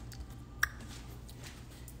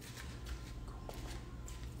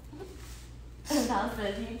 Val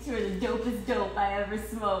says, "You two are the dopest dope I ever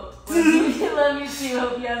smoked. Love you, love you too.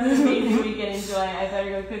 Hope you have an amazing weekend. Enjoy. I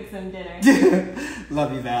better go cook some dinner."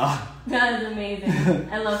 Love you, Val. That is amazing.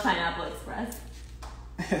 I love Pineapple Express.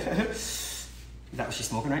 Is that what she's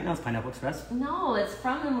smoking right now? Is Pineapple Express? No, it's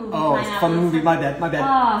from the movie. Oh, Pineapple it's from the movie. Express. My bad.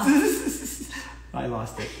 Oh. I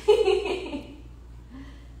lost it.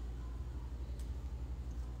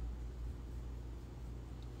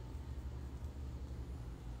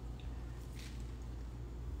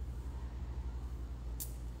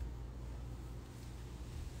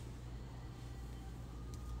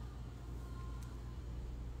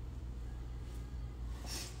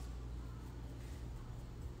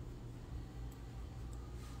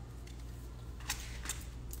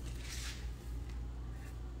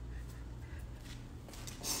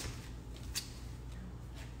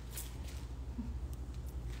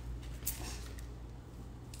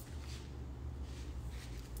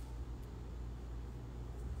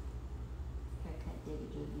 Haircut Diddy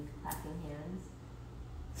gave you clapping hands.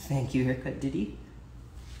 Thank you, Haircut Diddy.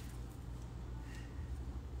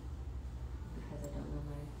 Because I don't know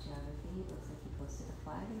my geography, it looks like he posted a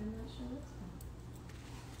flag and I'm not sure what's from.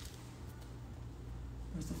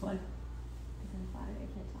 Where's the flag? Is it a flag? I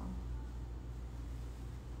can't tell.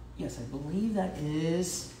 Yes, I believe that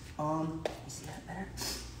is, let me see that better.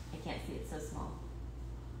 I can't see, it's so small.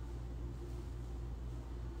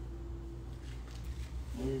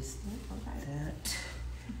 Is Okay. that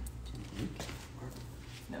Jamaica?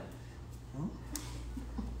 No. No?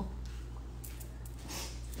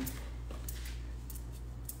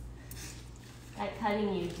 That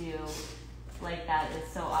cutting you do like that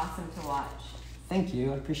is so awesome to watch. Thank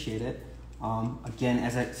you, I appreciate it.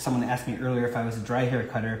 Again, someone asked me earlier if I was a dry hair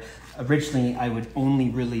cutter, originally I would only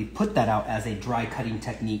really put that out as a dry cutting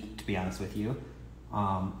technique, to be honest with you.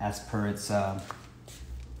 As per its,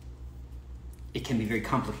 it can be very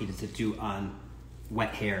complicated to do on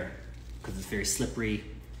wet hair because it's very slippery,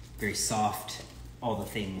 very soft, all the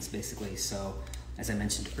things basically. So as I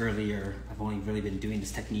mentioned earlier, I've only really been doing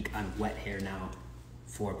this technique on wet hair now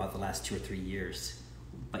for about the last 2 or 3 years.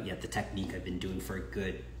 But yet the technique I've been doing for a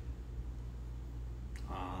good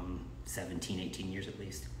 17, 18 years at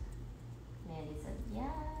least. Mandy says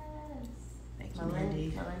yes. Thank you,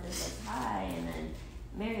 Mandy. Melinda says hi, and then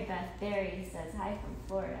Mary Beth Berry says hi from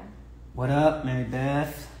Florida. What up, Mary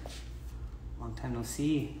Beth? Long time no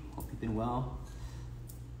see. Hope you've been well.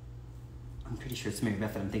 I'm pretty sure it's Mary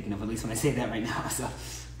Beth that I'm thinking of, at least when I say that right now. So.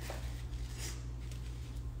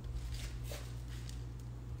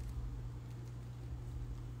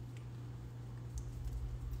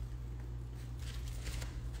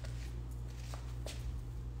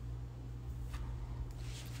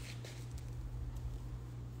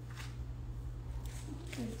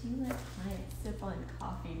 Do you let clients sip on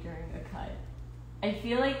coffee during a cut? I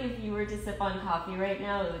feel like if you were to sip on coffee right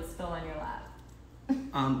now, it would spill on your lap.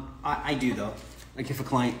 I do though. Like if a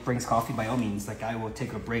client brings coffee, by all means, like I will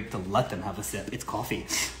take a break to let them have a sip. It's coffee.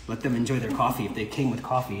 Let them enjoy their coffee. If they came with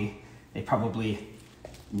coffee, they probably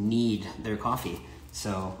need their coffee.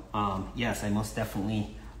 So yes, I most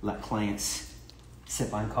definitely let clients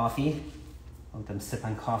sip on coffee. I let them sip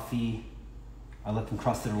on coffee. I let them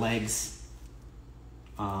cross their legs.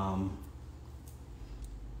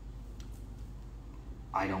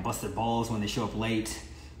 I don't bust their balls when they show up late.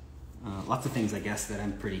 Lots of things, I guess, that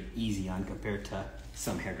I'm pretty easy on compared to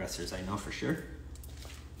some hairdressers I know for sure.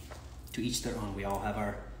 To each their own. We all have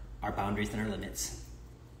our boundaries and our limits.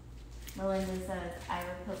 Melinda says,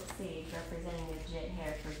 Ira Pope Sage representing legit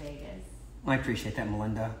hair for Vegas. I appreciate that,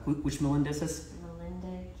 Melinda. Which Melinda is this?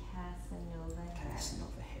 Melinda Casanova Hair.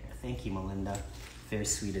 Casanova Hair. Thank you, Melinda. Very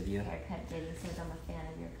sweet of you. Haircut Diddy says, I'm a fan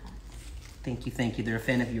of your cuts. Thank you, thank you. They're a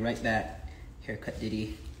fan of you right back. Haircut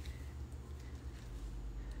Diddy.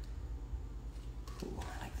 Ooh,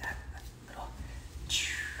 I like that. Little.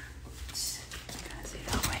 Oops. Kind of say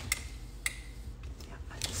that way. Yeah,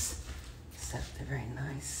 I just set there very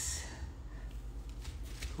nice.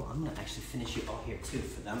 Cool. I'm gonna actually finish you all here too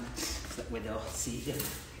for them, so that way they'll see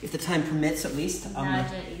if the time permits at least.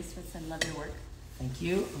 Naja Eastwood said, love your work. Thank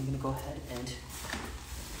you. I'm gonna go ahead and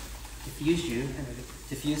diffuse you, and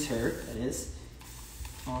diffuse her. That is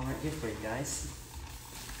all right here for you guys.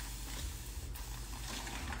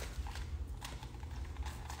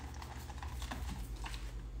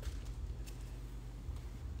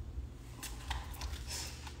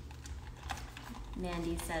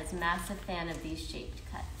 Mandy says, massive fan of these shaped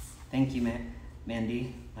cuts. Thank you,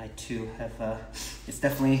 Mandy. I too have, it's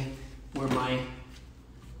definitely where my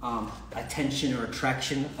attention or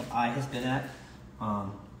attraction of eye has been at.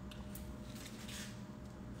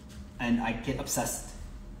 And I get obsessed,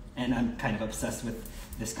 and I'm kind of obsessed with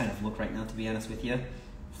this kind of look right now, to be honest with you.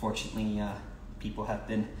 Fortunately, people have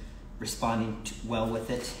been responding well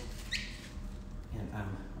with it, and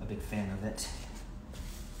I'm a big fan of it.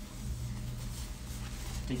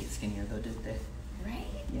 Did get skinnier though, didn't they? Right?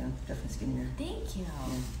 Yeah, definitely skinnier. Thank you.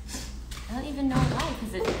 Yeah. I don't even know why,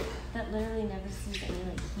 because that literally never sees any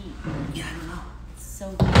like heat. Yeah, I don't know. It's so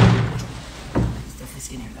good. It's definitely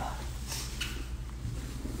skinnier though.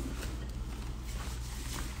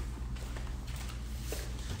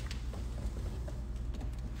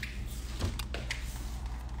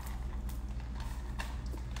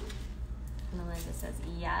 Melinda says,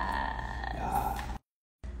 yes.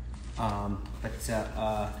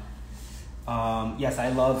 Yes, I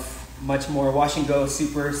love much more wash and go,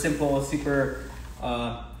 super simple, super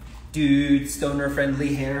dude, stoner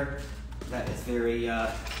friendly hair. That is very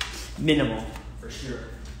minimal for sure.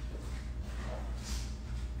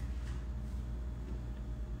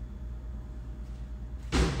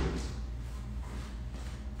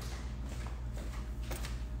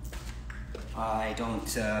 I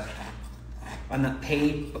don't, I'm not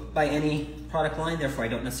paid by any product line, therefore I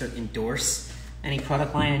don't necessarily endorse any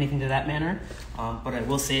product line, anything to that manner. But I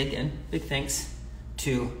will say again, big thanks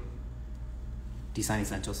to Design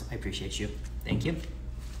Essentials. I appreciate you. Thank you.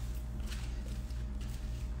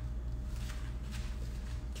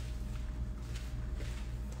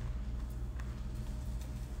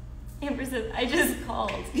 Amber says, I just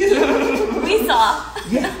called. We saw.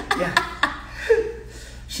 Yeah.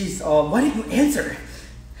 She's, why didn't you answer?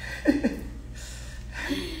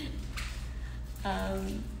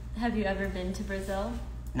 Have you ever been to Brazil?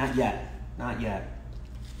 Not yet. Not yet.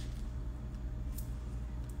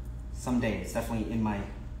 Someday. It's definitely in my,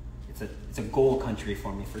 it's a goal country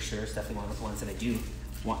for me for sure. It's definitely one of the ones that I do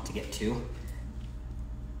want to get to.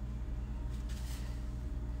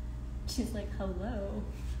 She's like, hello.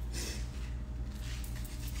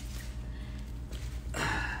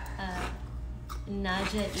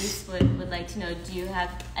 Naja Eastwood would like to know, do you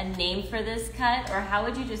have a name for this cut, or how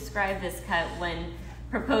would you describe this cut when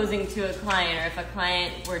proposing to a client, or if a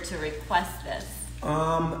client were to request this?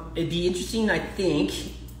 It'd be interesting, I think,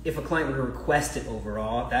 if a client were to request it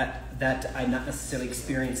overall. That I've not necessarily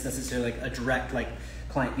experienced necessarily like a direct like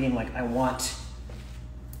client being like, I want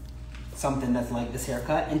something that's like this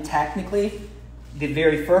haircut. And technically, the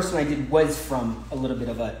very first one I did was from a little bit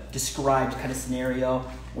of a described kind of scenario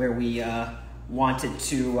where we wanted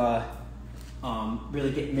to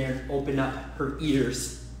really get in there and open up her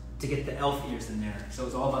ears to get the elf ears in there. So it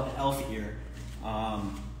was all about the elf ear.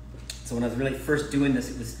 So when I was really first doing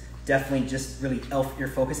this, it was definitely just really elf ear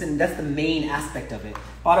focused, and that's the main aspect of it.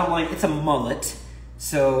 Bottom line, it's a mullet.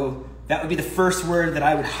 So that would be the first word that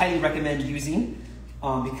I would highly recommend using,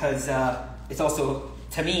 because it's also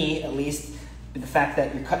to me at least, the fact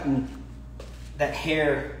that you're cutting that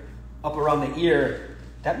hair up around the ear,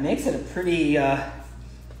 that makes it a pretty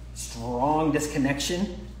strong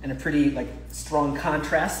disconnection and a pretty like strong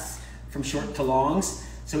contrast from short to longs.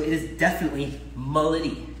 So it is definitely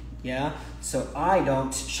mullety, yeah? So I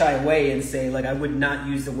don't shy away and say, like, I would not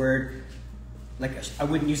use the word, like, I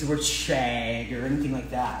wouldn't use the word shag or anything like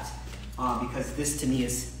that, because this to me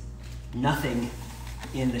is nothing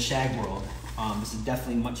in the shag world. This is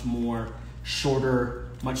definitely much more shorter,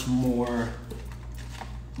 much more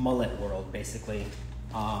mullet world, basically.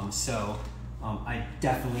 I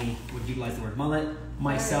definitely would utilize the word mullet.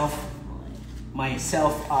 Myself,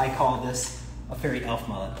 I call this a fairy elf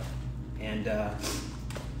mullet. And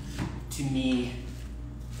to me,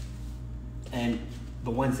 and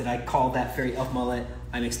the ones that I call that fairy elf mullet,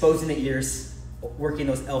 I'm exposing the ears, working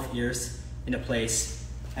those elf ears into place,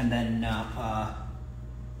 and then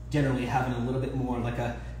generally having a little bit more like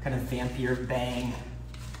a kind of vampire bang,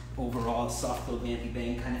 overall soft little vampy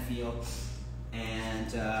bang kind of feel,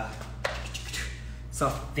 and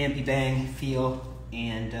soft vampy bang feel,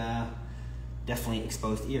 and definitely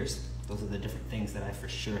exposed ears. Those are the different things that I for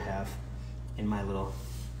sure have in my little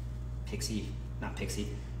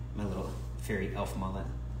my little fairy elf mullet.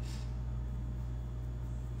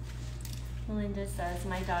 Melinda says,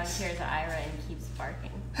 my dog hears Ira and keeps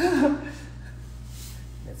barking.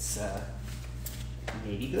 That's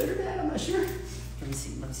maybe good or bad, I'm not sure. Let me see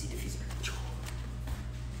diffuser.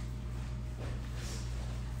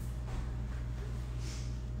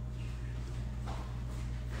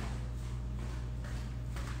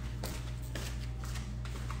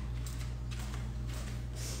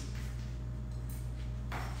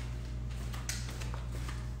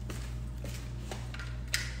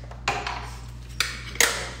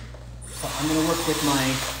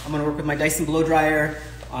 I'm gonna work with my Dyson blow dryer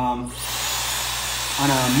on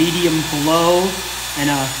a medium blow and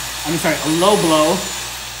a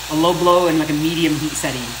low blow and like a medium heat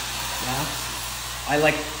setting. Yeah, I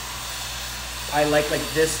like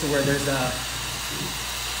this to where there's a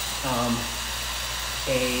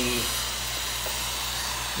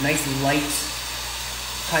nice light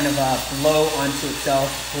kind of a blow onto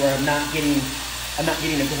itself, where I'm not getting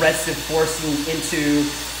aggressive forcing into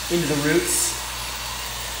the roots,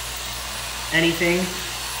 anything,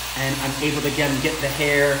 and I'm able to again get the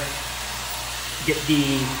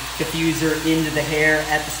diffuser into the hair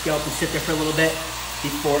at the scalp and sit there for a little bit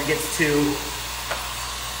before it gets too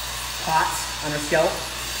hot on her scalp.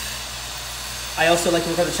 I also like to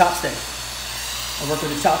work with a chopstick. I work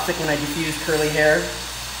with a chopstick when I diffuse curly hair,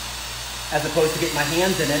 as opposed to getting my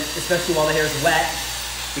hands in it, especially while the hair is wet,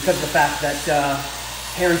 because of the fact that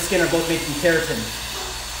hair and skin are both made from keratin.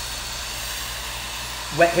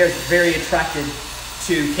 Wet hair is very attracted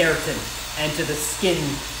to keratin and to the skin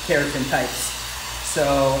keratin types.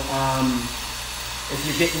 So if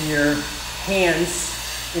you're getting your hands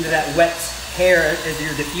into that wet hair as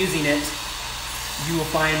you're diffusing it, you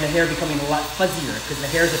will find the hair becoming a lot fuzzier because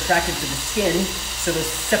the hair is attracted to the skin, so they'll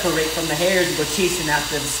separate from the hairs and go chasing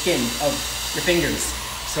after the skin of your fingers.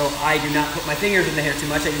 So I do not put my fingers in the hair too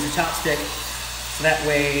much. I use a chopstick, so that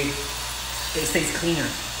way it stays cleaner.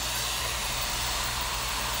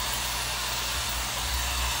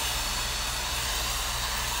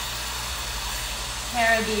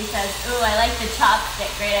 Tara B says, ooh, I like the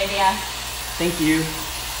chopstick. Great idea. Thank you.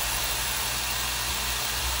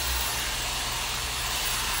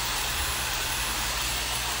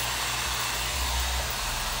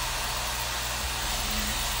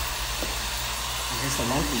 There's a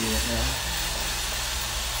lump for you right now.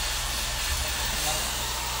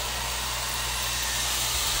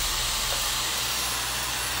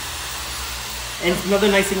 And another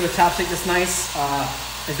nice thing with chopstick that's nice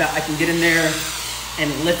is that I can get in there and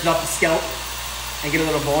lift up the scalp and get a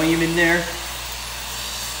little volume in there.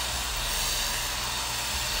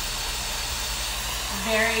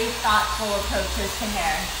 Very thoughtful approaches to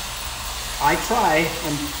hair. I try.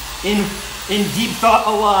 I'm in deep thought a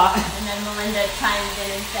lot. And then Melinda chimed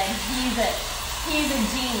in and said, he's a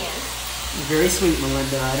genius. Very sweet,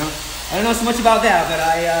 Melinda. I don't know so much about that, but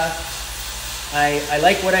I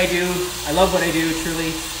like what I do. I love what I do,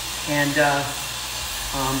 truly. And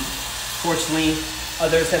fortunately,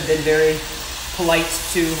 others have been very polite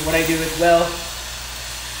to what I do as well.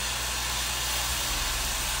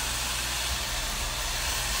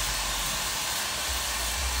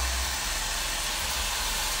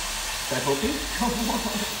 Did I poke you?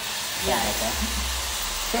 Yeah.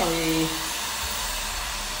 Sorry.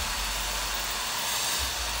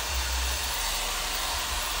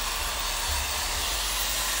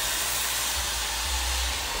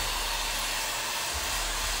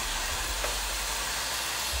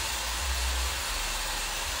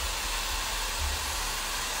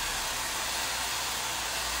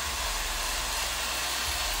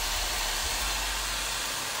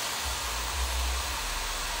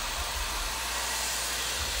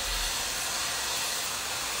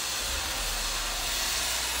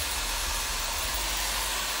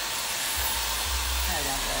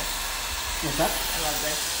 love this. What's that? I love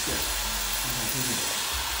this. Good. Okay,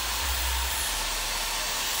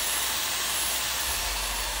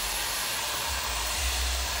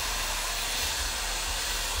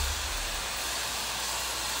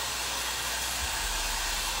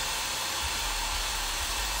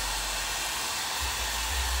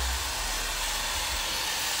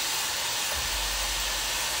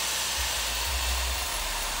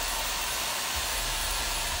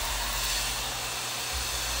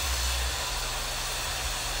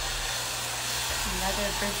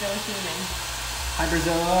 Another Brazil human. Hi,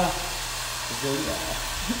 Brazil. Brasilia.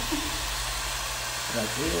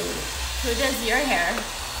 Brazil. Who does your hair?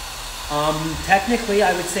 Technically,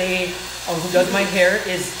 I would say who does my hair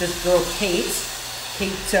is this girl, Kate.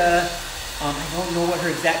 Kate, I don't know what her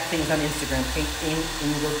exact thing's on Instagram. Kate,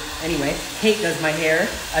 anyway, Kate does my hair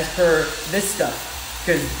as per this stuff.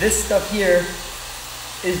 Because this stuff here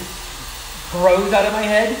grows out of my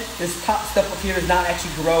head. This top stuff up here does not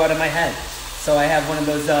actually grow out of my head. So I have one of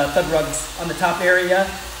those thud rugs on the top area,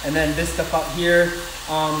 and then this stuff out here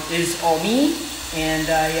is all me, and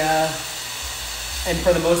and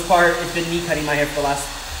for the most part, it's been me cutting my hair for the last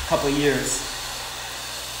couple of years.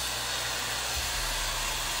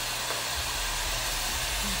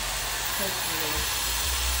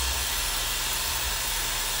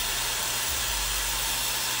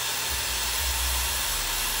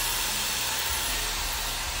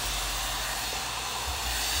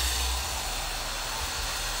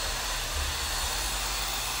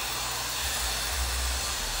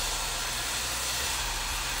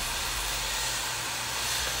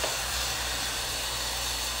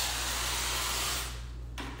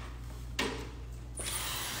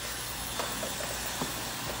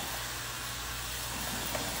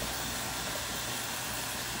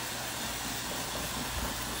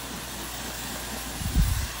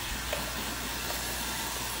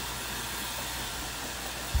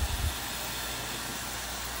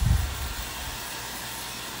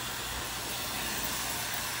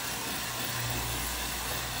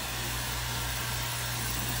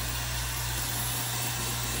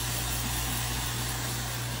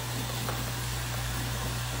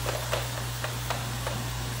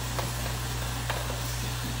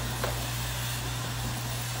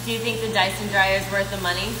 Do you think the Dyson dryer is worth the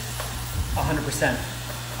money? 100%.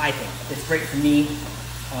 I think it's great for me.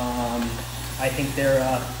 I think they're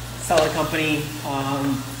a solid company. I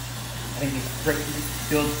think they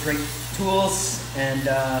build great tools. And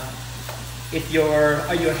are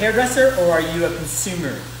you a hairdresser or are you a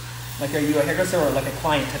consumer? Like, are you a hairdresser or like a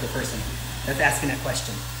client type of person that's asking that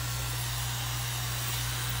question?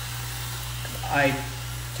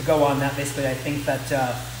 To go on that, basically, I think that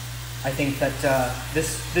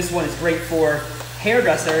this one is great for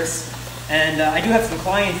hairdressers, and I do have some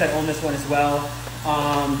clients that own this one as well.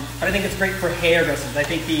 But I think it's great for hairdressers. I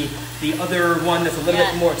think the other one that's a little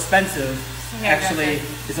bit more expensive actually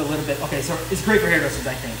is a little bit okay. So it's great for hairdressers,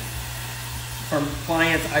 I think. For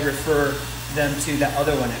clients, I refer them to that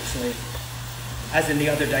other one actually, as in the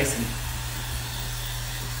other Dyson.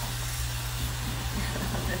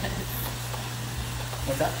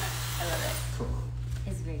 What's that? I love it. Cool.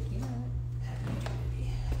 It's very cute.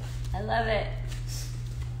 I love it.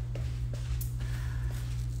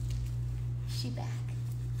 She back.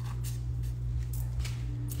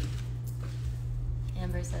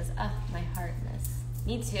 Amber says, "Oh, my heart miss."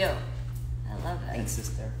 Me too. I love it. Thanks,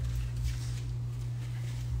 sister.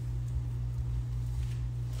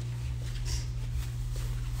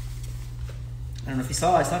 I don't know if you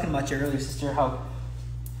saw, I was talking about you earlier, sister, how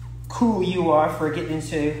cool you are for getting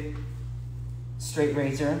into straight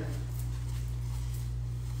razor.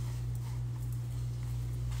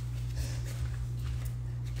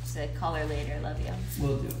 So call her later. Love you.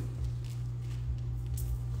 Will do.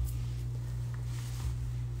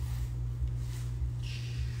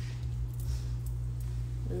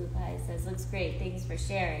 Lulu Pie says, "Looks great. Thanks for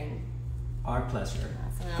sharing." Our pleasure.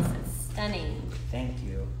 Someone else says, "Stunning. Thank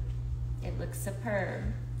you. It looks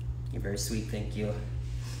superb." You're very sweet, thank you.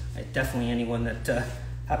 Anyone that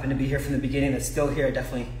happened to be here from the beginning that's still here, I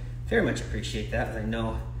definitely very much appreciate that. As I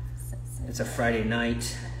know it's a Friday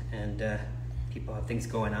night and people have things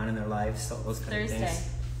going on in their lives, so those kind of things. Thursday.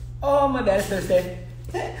 Oh, my bad, it's Thursday.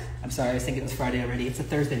 I'm sorry, I was thinking it was Friday already. It's a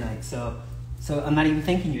Thursday night, so I'm not even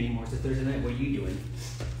thanking you anymore. It's a Thursday night. What are you doing?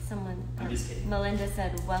 I'm just kidding. Melinda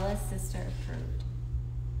said, "Wella's sister approved."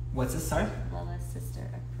 What's this, sorry? Wella's sister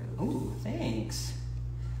approved. Ooh, thanks.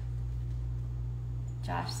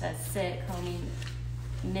 Josh says, "Sick, homie.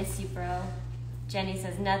 Miss you, bro." Jenny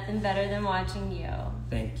says, "Nothing better than watching you."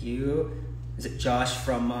 Thank you. Is it Josh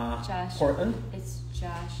from Josh. Portland? It's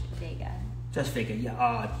Josh Vega. Josh Vega,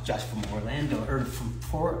 yeah. Josh from Orlando, or from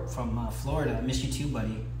Florida. I miss you too,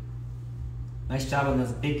 buddy. Nice job on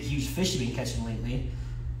those big, huge fish you've been catching lately.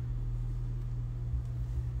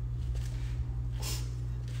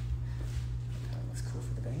 That looks cool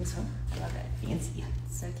for the bangs, huh? I love it. Fancy.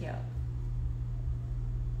 So cute.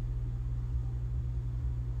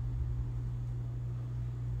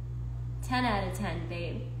 Ten out of 10,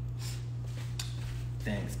 babe.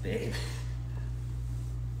 Thanks, babe.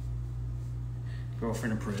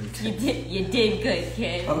 Girlfriend approved. You did good,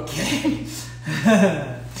 kid. Okay.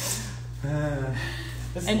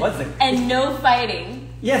 And no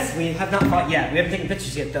fighting. Yes, we have not fought yet. We haven't taken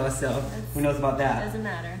pictures yet, though, so who knows about that? Doesn't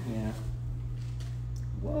matter. Yeah.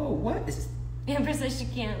 Whoa, what is... Amber says she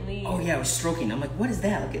can't leave. Oh, yeah, I was stroking. I'm like, what is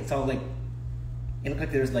that? Like, it's all like... It looked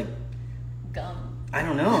like there's like... Gum. I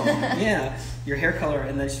don't know. Yeah. Your hair color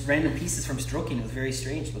and then just random pieces from stroking. It was very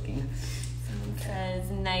strange looking. Okay.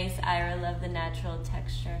 Says, nice, Ira, love the natural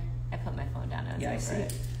texture. I put my phone down. Yeah, I see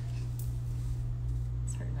it.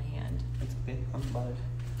 It's hurting my hand. That's okay. I'm bothered.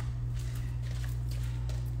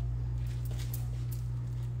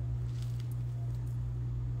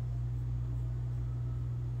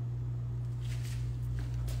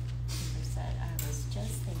 Amber said, I was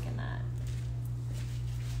just thinking that.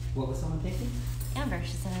 What was someone thinking? Amber,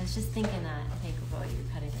 she said, I was just thinking that. I think of what you're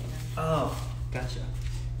cutting right now. Oh, gotcha.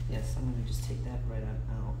 Yes, I'm going to just take that right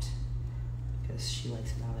out because she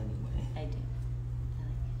likes it out anyway. I do. I like it.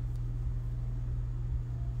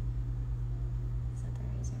 Is that the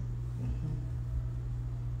razor? Mm-hmm.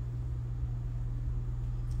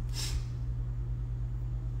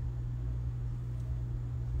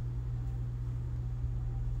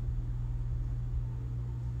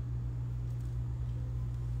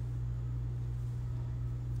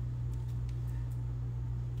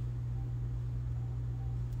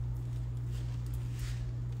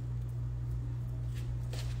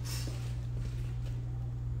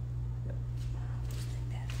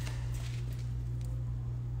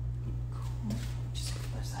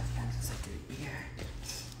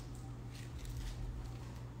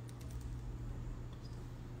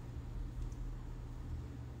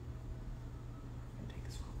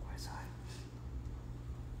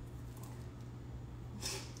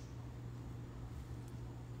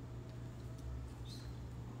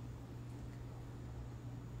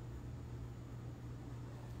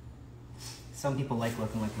 Some people like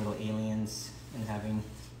looking like little aliens and having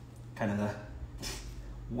kind of the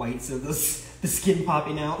whites of the skin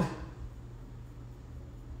popping out.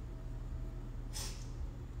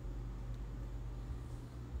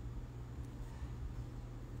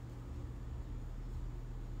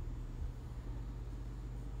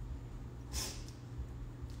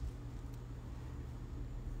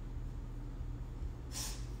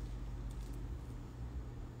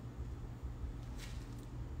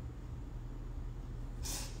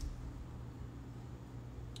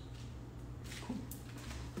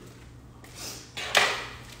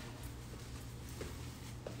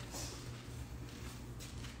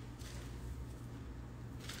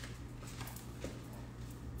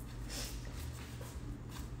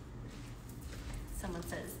 Someone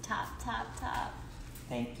says, top, top, top.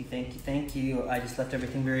 Thank you, thank you, thank you. I just left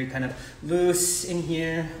everything very kind of loose in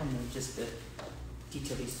here. I'm going to just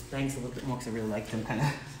detail these things a little bit more because I really like them, kind of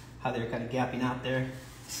how they're kind of gapping out there. Why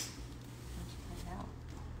don't you cut it out?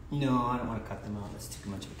 No, I don't want to cut them out. That's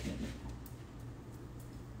too much of a commitment.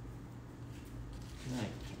 I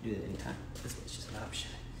can't do that anytime. This was just an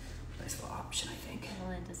option. Nice little option, I think.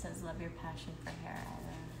 Melinda says, love your passion for hair,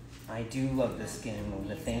 Ira. I do love this skin,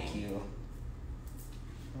 Melinda. Thank you.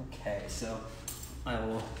 Okay, so I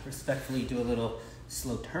will respectfully do a little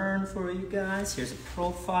slow turn for you guys. Here's a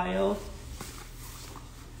profile.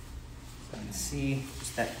 So you can see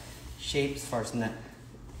just that shape as far as in that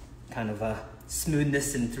kind of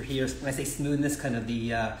smoothness and through here. When I say smoothness, kind of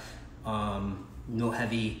the no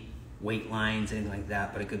heavy weight lines, anything like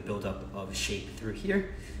that, but a good buildup of shape through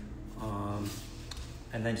here.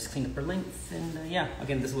 And then just clean up her length. And yeah,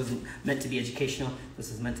 again, this wasn't meant to be educational.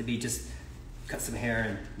 This is meant to be just cut some hair,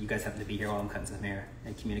 and you guys happen to be here while I'm cutting some hair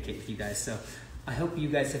and communicate with you guys. So I hope you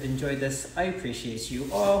guys have enjoyed this. I appreciate you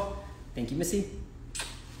all. Thank you, Missy.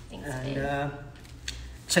 Thanks, and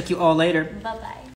check you all later. Bye-bye.